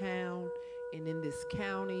this town and in this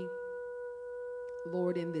county,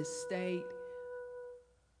 Lord, in this state,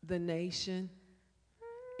 the nation,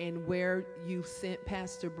 and where you sent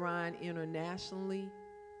Pastor Brian internationally.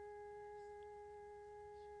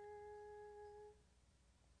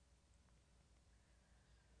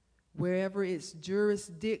 Wherever it's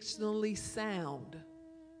jurisdictionally sound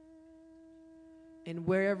and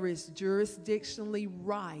wherever it's jurisdictionally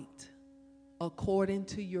right according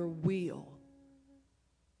to your will,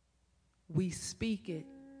 we speak it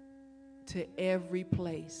to every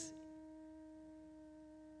place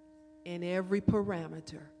and every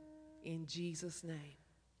parameter in Jesus' name.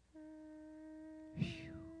 Phew.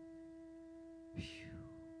 Phew.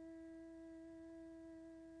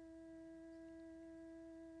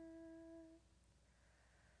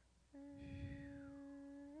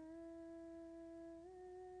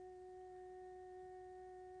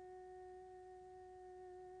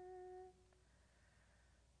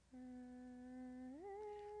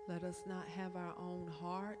 Let us not have our own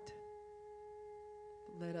heart.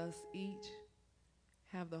 Let us each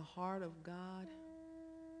have the heart of God,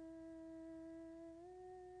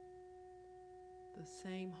 the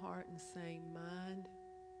same heart and same mind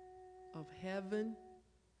of heaven,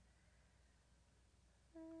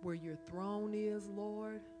 where your throne is,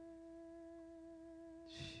 Lord.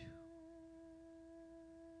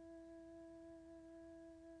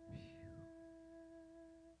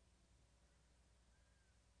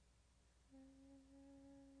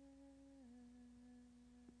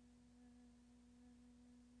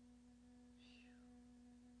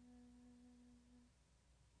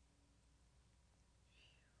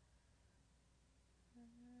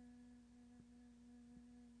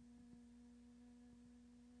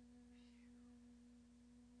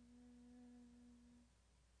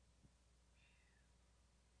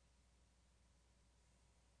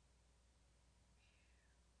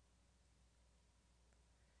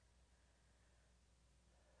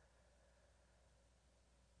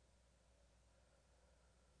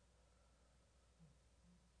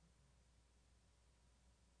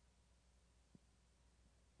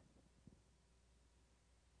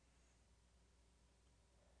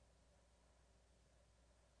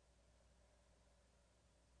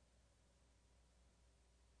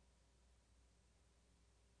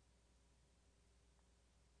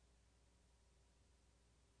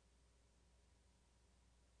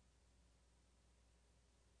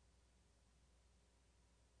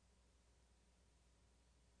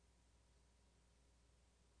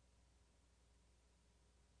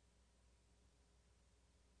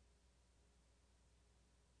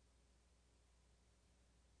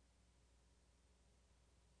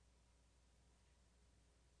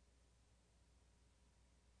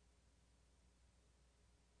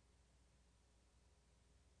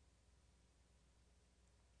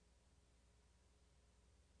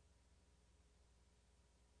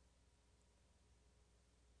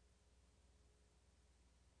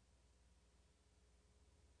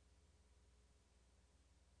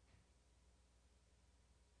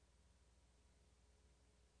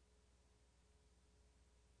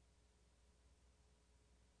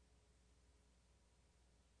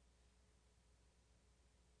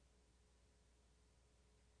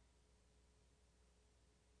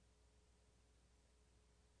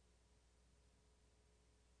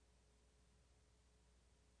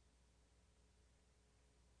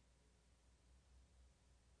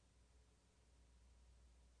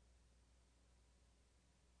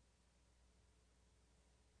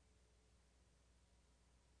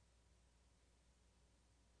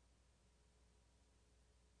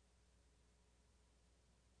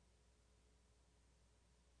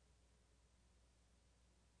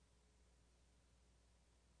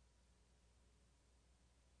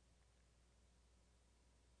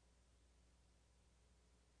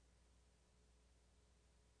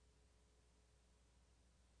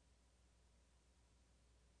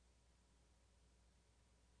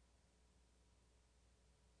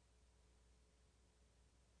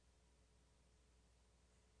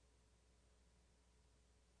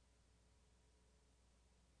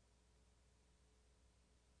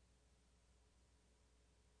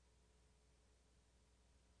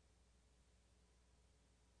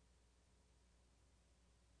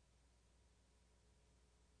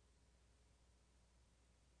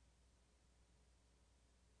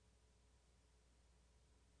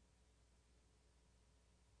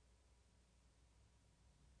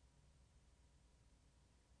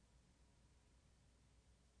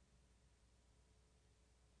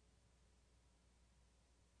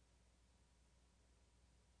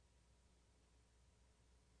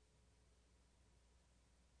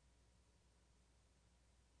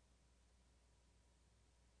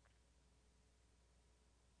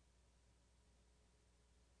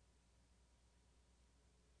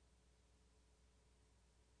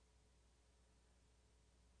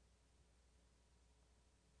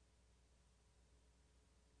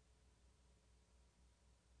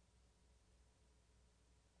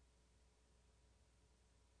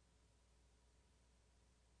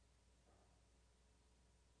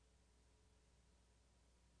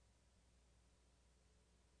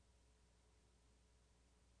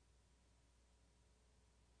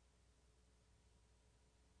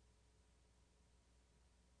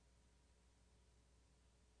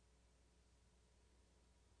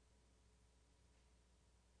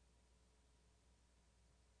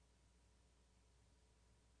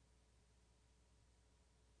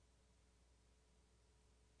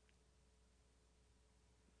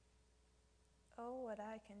 Oh, what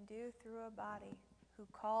I can do through a body who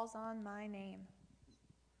calls on my name.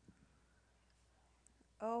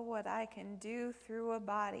 Oh, what I can do through a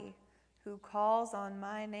body who calls on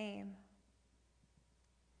my name.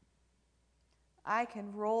 I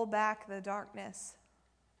can roll back the darkness.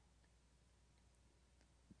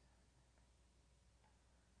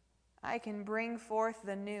 I can bring forth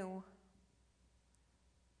the new.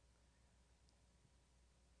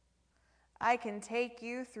 I can take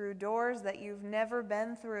you through doors that you've never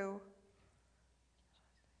been through.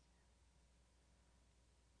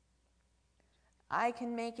 I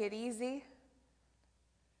can make it easy.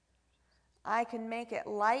 I can make it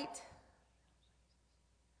light.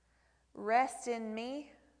 Rest in me.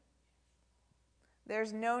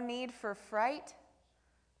 There's no need for fright.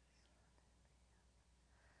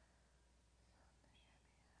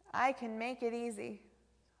 I can make it easy.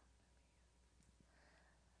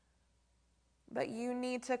 But you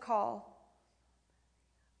need to call.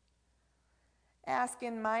 Ask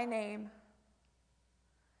in my name,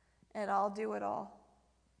 and I'll do it all.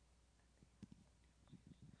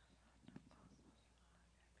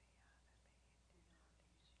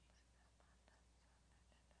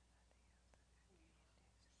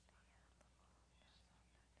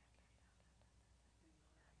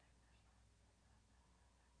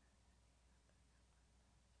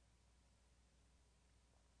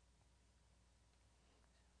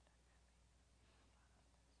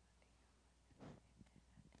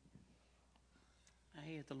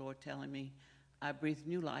 I hear the Lord telling me, I breathe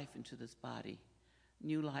new life into this body,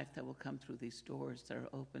 new life that will come through these doors that are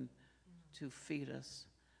open to feed us,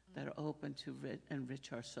 that are open to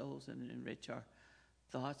enrich our souls and enrich our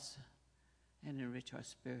thoughts and enrich our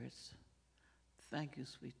spirits. Thank you,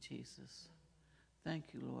 sweet Jesus. Thank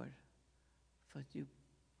you, Lord, for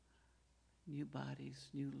new bodies,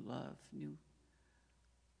 new love, new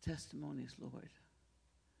testimonies, Lord.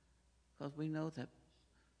 Because we know that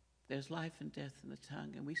there's life and death in the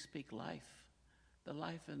tongue, and we speak life, the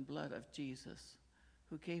life and blood of Jesus,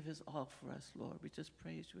 who gave his all for us, Lord. We just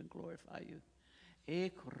praise you and glorify you.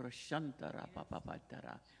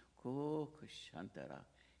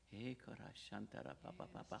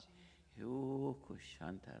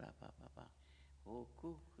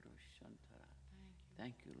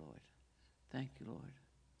 Thank you, Lord. Thank you, Lord,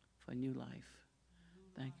 for new life.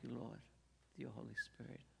 Thank you, Lord, for your Holy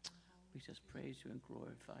Spirit. We just praise you and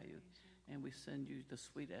glorify you. And we send you the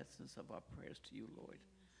sweet essence of our prayers to you, Lord,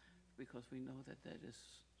 because we know that that is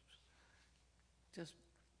just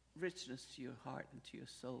richness to your heart and to your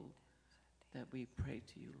soul that we pray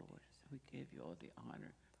to you, Lord. We give you all the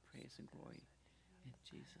honor, praise, and glory. In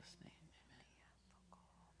Jesus' name.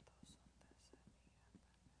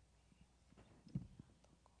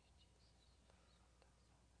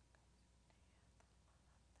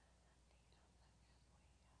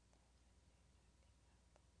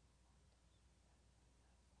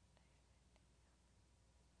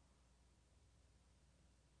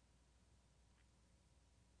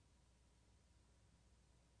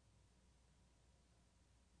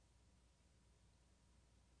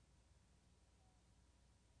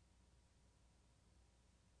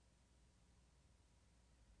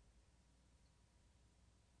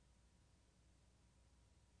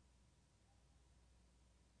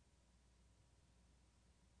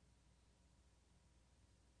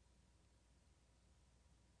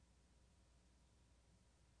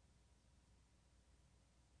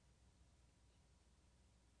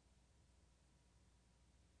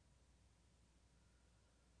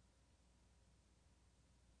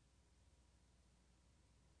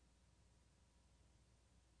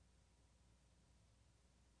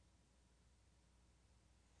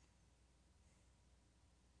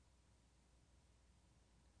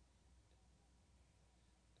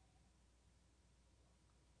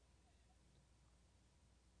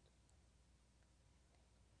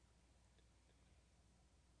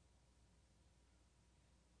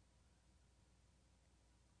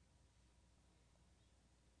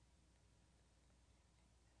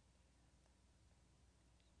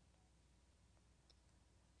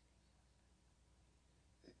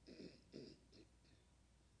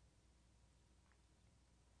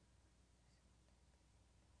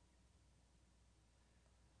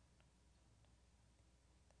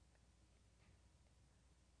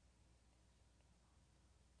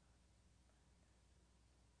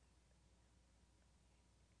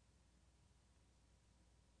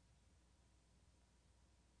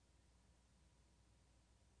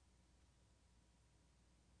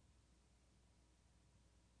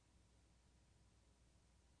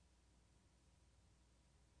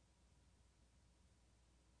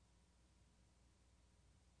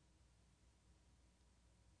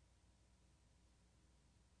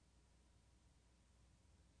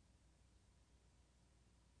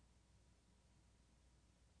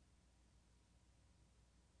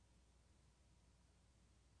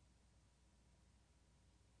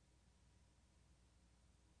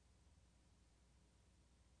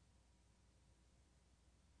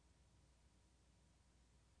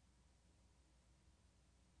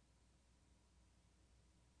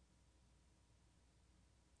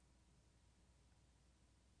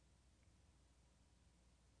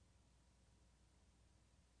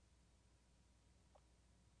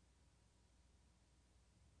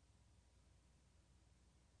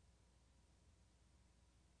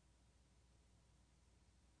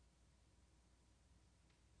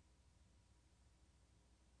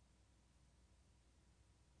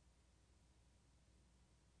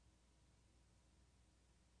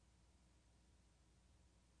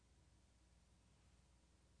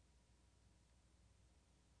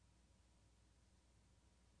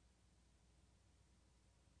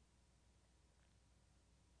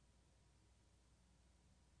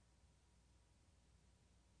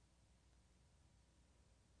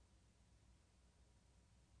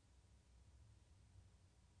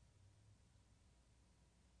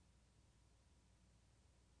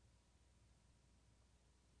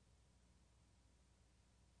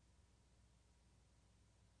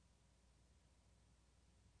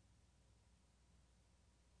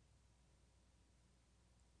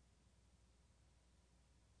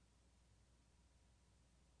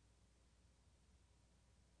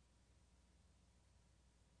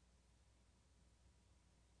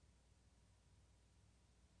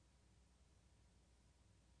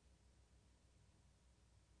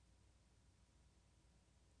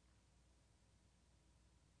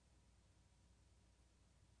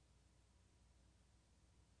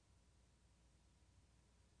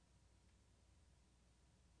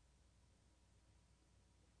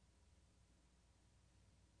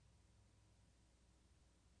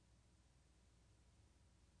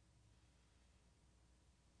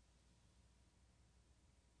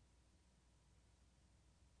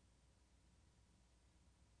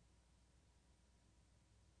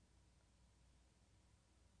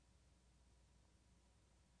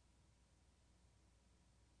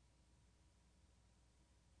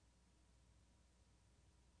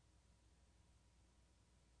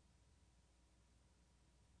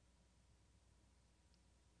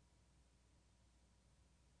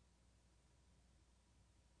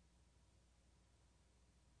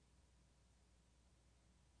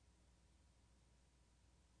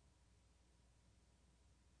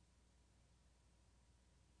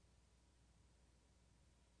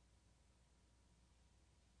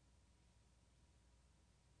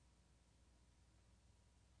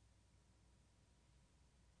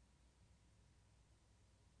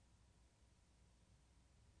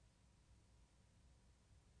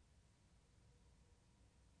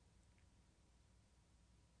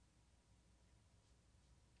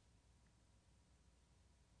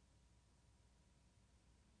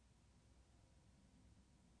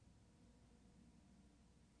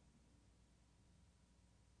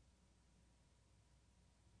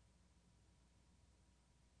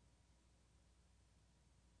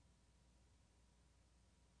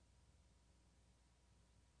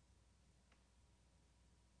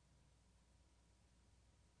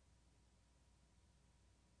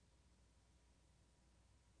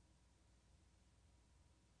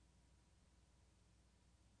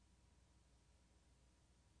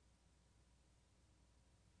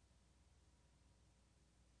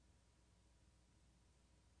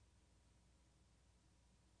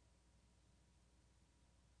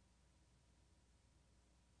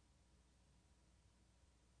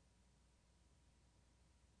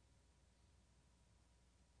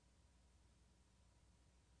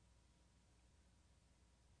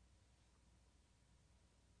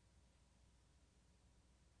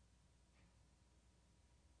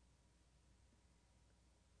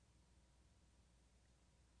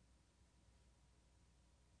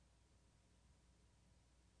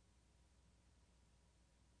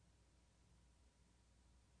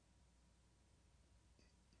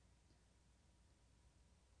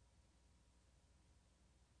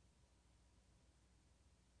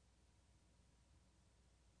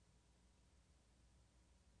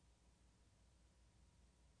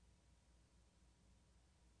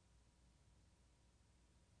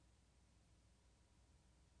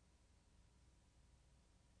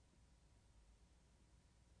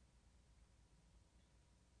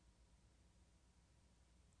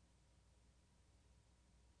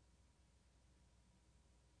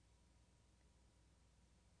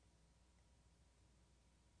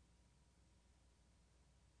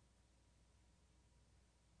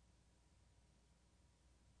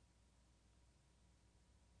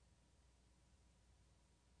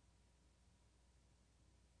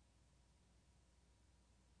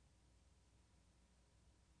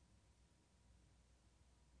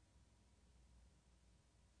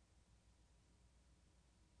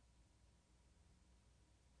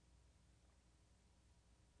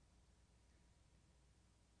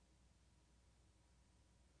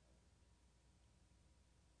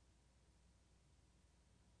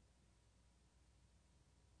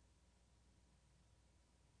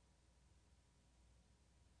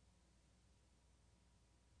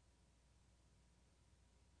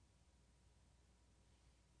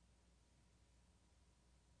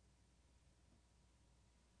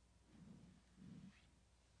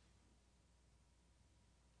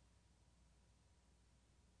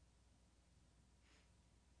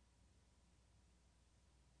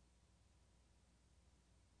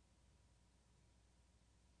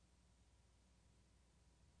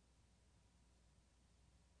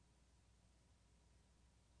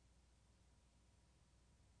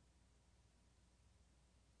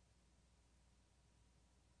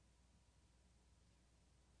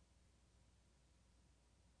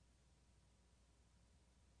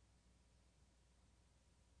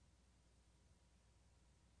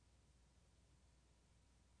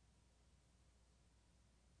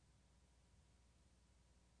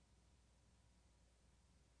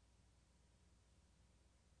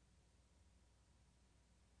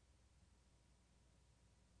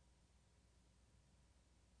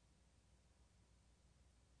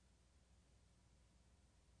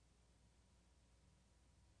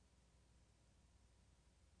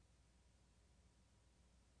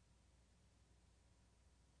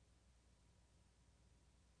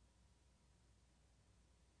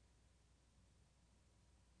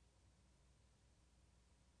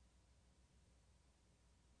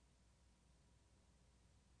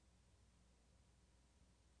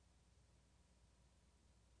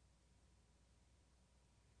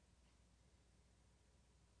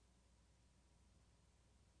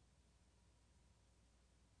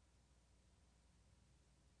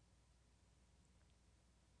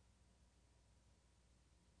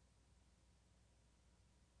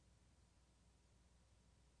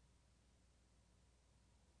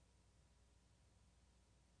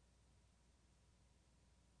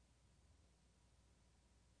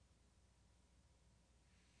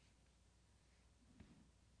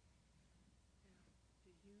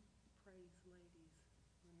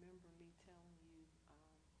 remember me telling you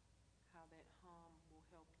how that hum will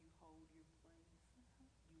help you hold your place.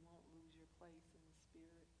 You won't lose your place in the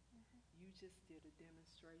spirit. You just did a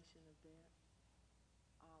demonstration of that.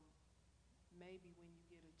 Maybe when you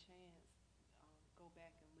get a chance, go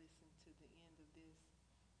back and listen to the end of this.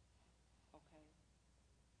 Okay.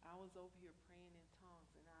 I was over here praying in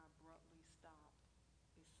tongues and I abruptly stopped.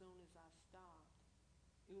 As soon as I stopped,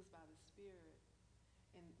 it was by the Spirit.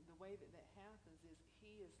 And the way that that happens is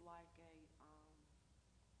he is like I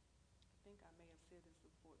think I may have said this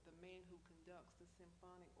before, the man who conducts the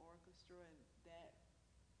symphonic orchestra and that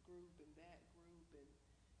group, and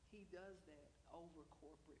he does that over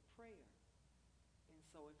corporate prayer. And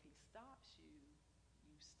so if he stops you,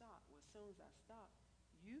 you stop. Well, as soon as I stopped,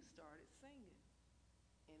 you started singing.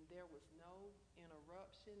 And there was no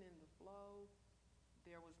interruption in the flow.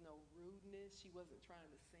 There was no rudeness. She wasn't trying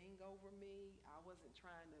to sing over me. I wasn't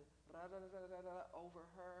trying to over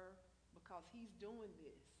her, because he's doing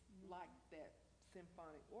this like that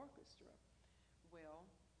symphonic orchestra. Well,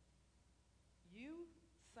 you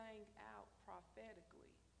sang out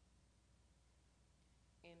prophetically,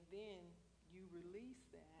 and then you released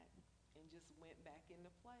that and just went back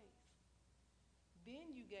into place.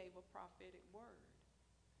 Then you gave a prophetic word.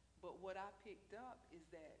 But what I picked up is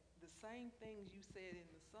that the same things you said in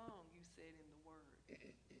the song, you said in the word.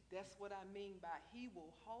 That's what I mean by he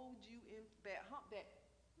will hold you in that hum,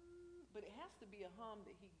 but it has to be a hum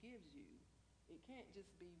that he gives you. It can't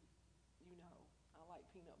just be, I like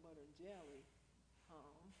peanut butter and jelly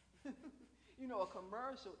hum. A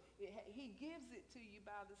commercial. He gives it to you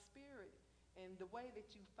by the Spirit. And the way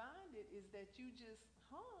that you find it is that you just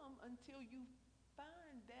hum until you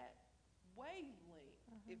find that wavelength,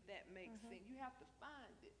 if that makes sense. You have to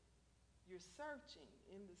find it. You're searching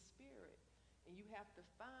in the Spirit, and you have to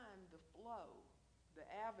find the flow, the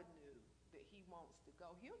avenue that he wants to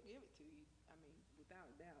go. He'll give it to you, without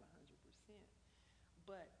a doubt, 100%.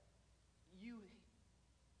 But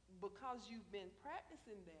because you've been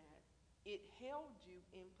practicing that, it held you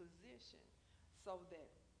in position so that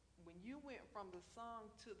when you went from the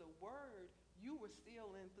song to the word, you were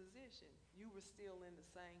still in position. You were still in the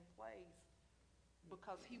same place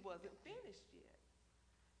because he wasn't finished yet.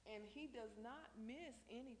 And he does not miss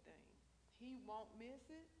anything. He won't miss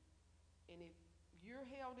it. And if you're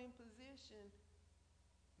held in position,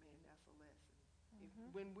 man, that's a lesson.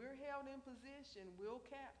 When we're held in position, we'll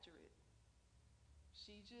capture it.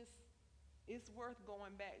 It's worth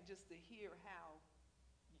going back just to hear how.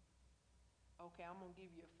 Okay, I'm going to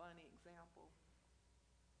give you a funny example.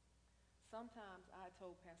 Sometimes I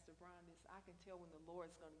told Pastor Brian this, I can tell when the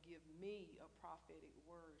Lord's going to give me a prophetic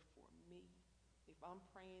word for me. If I'm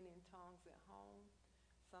praying in tongues at home,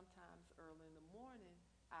 sometimes early in the morning,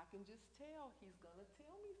 I can just tell he's going to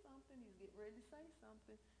tell me something. He's getting ready to say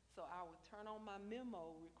something. So I would turn on my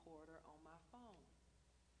memo recorder on my phone.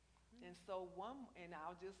 And so and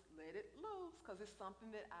I'll just let it loose because it's something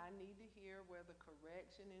that I need to hear, whether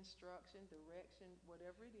correction, instruction, direction,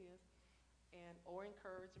 whatever it is, or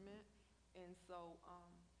encouragement. And so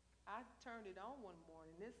I turned it on one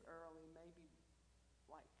morning, this early, maybe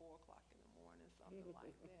like 4 o'clock in the morning, something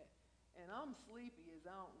like that. And I'm sleepy as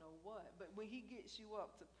I don't know what. But when he gets you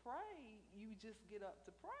up to pray, you just get up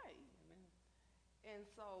to pray. Amen. And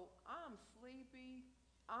so I'm sleepy.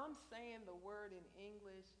 I'm saying the word in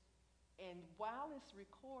English. And while it's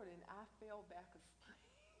recording, I fell back asleep.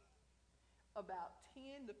 About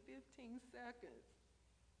 10 to 15 seconds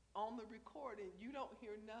on the recording, you don't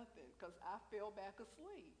hear nothing because I fell back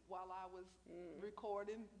asleep while I was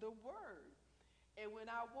recording the word. And when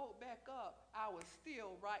I woke back up, I was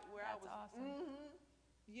still right where I was. That's awesome.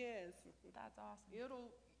 Yes. That's awesome.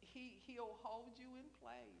 He'll hold you in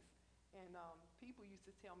place. And people used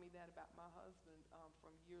to tell me that about my husband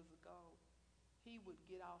from years ago. He would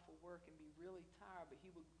get off of work and be really tired, but he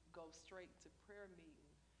would go straight to prayer meeting.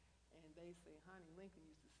 And they say, honey, Lincoln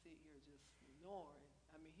used to sit here just snoring.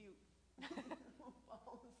 He would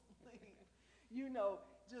fall asleep,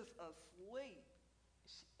 just asleep.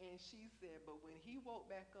 And she said, but when he woke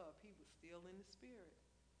back up, he was still in the Spirit.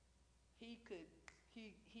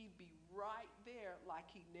 He'd be right there like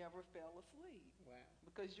he never fell asleep. Wow.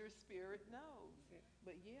 Because your spirit knows. Yeah.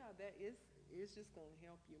 But yeah, it's just going to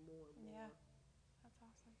help you more and more. Yeah, that's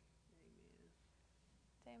awesome. Amen.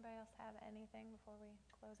 Does anybody else have anything before we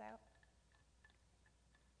close out?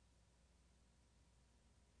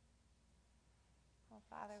 Well,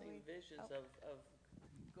 Father, Seeing visions of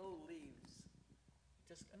gold leaves,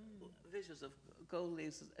 just visions of gold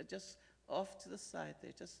leaves, just off to the side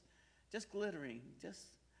there, just glittering,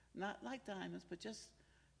 just not like diamonds, but just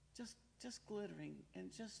glittering,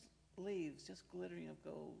 and just leaves just glittering of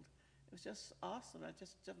gold. It was just awesome. I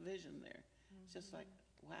just a vision there. It's just like,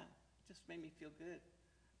 wow, it just made me feel good.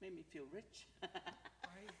 Made me feel rich.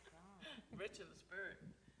 Praise God. Rich in the spirit.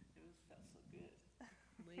 Felt so good.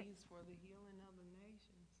 Leaves for the healing of the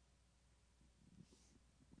nations.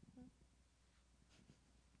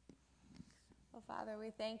 Well, Father,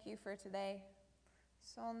 we thank you for today.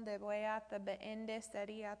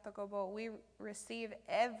 We receive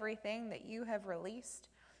everything that you have released.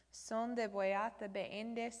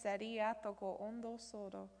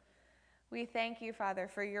 We thank you, Father,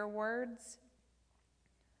 for your words,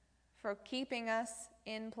 for keeping us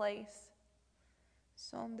in place.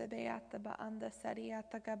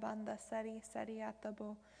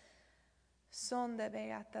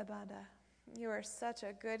 You are such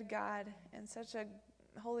a good God, and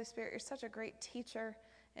Holy Spirit, you're such a great teacher.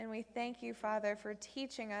 And we thank you, Father, for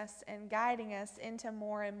teaching us and guiding us into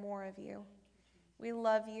more and more of you. We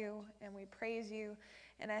love you and we praise you.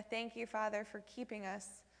 And I thank you, Father, for keeping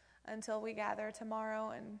us until we gather tomorrow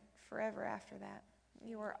and forever after that.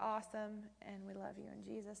 You are awesome and we love you. In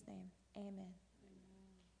Jesus' name, amen.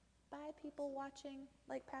 Bye, people watching,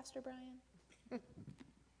 like Pastor Brian.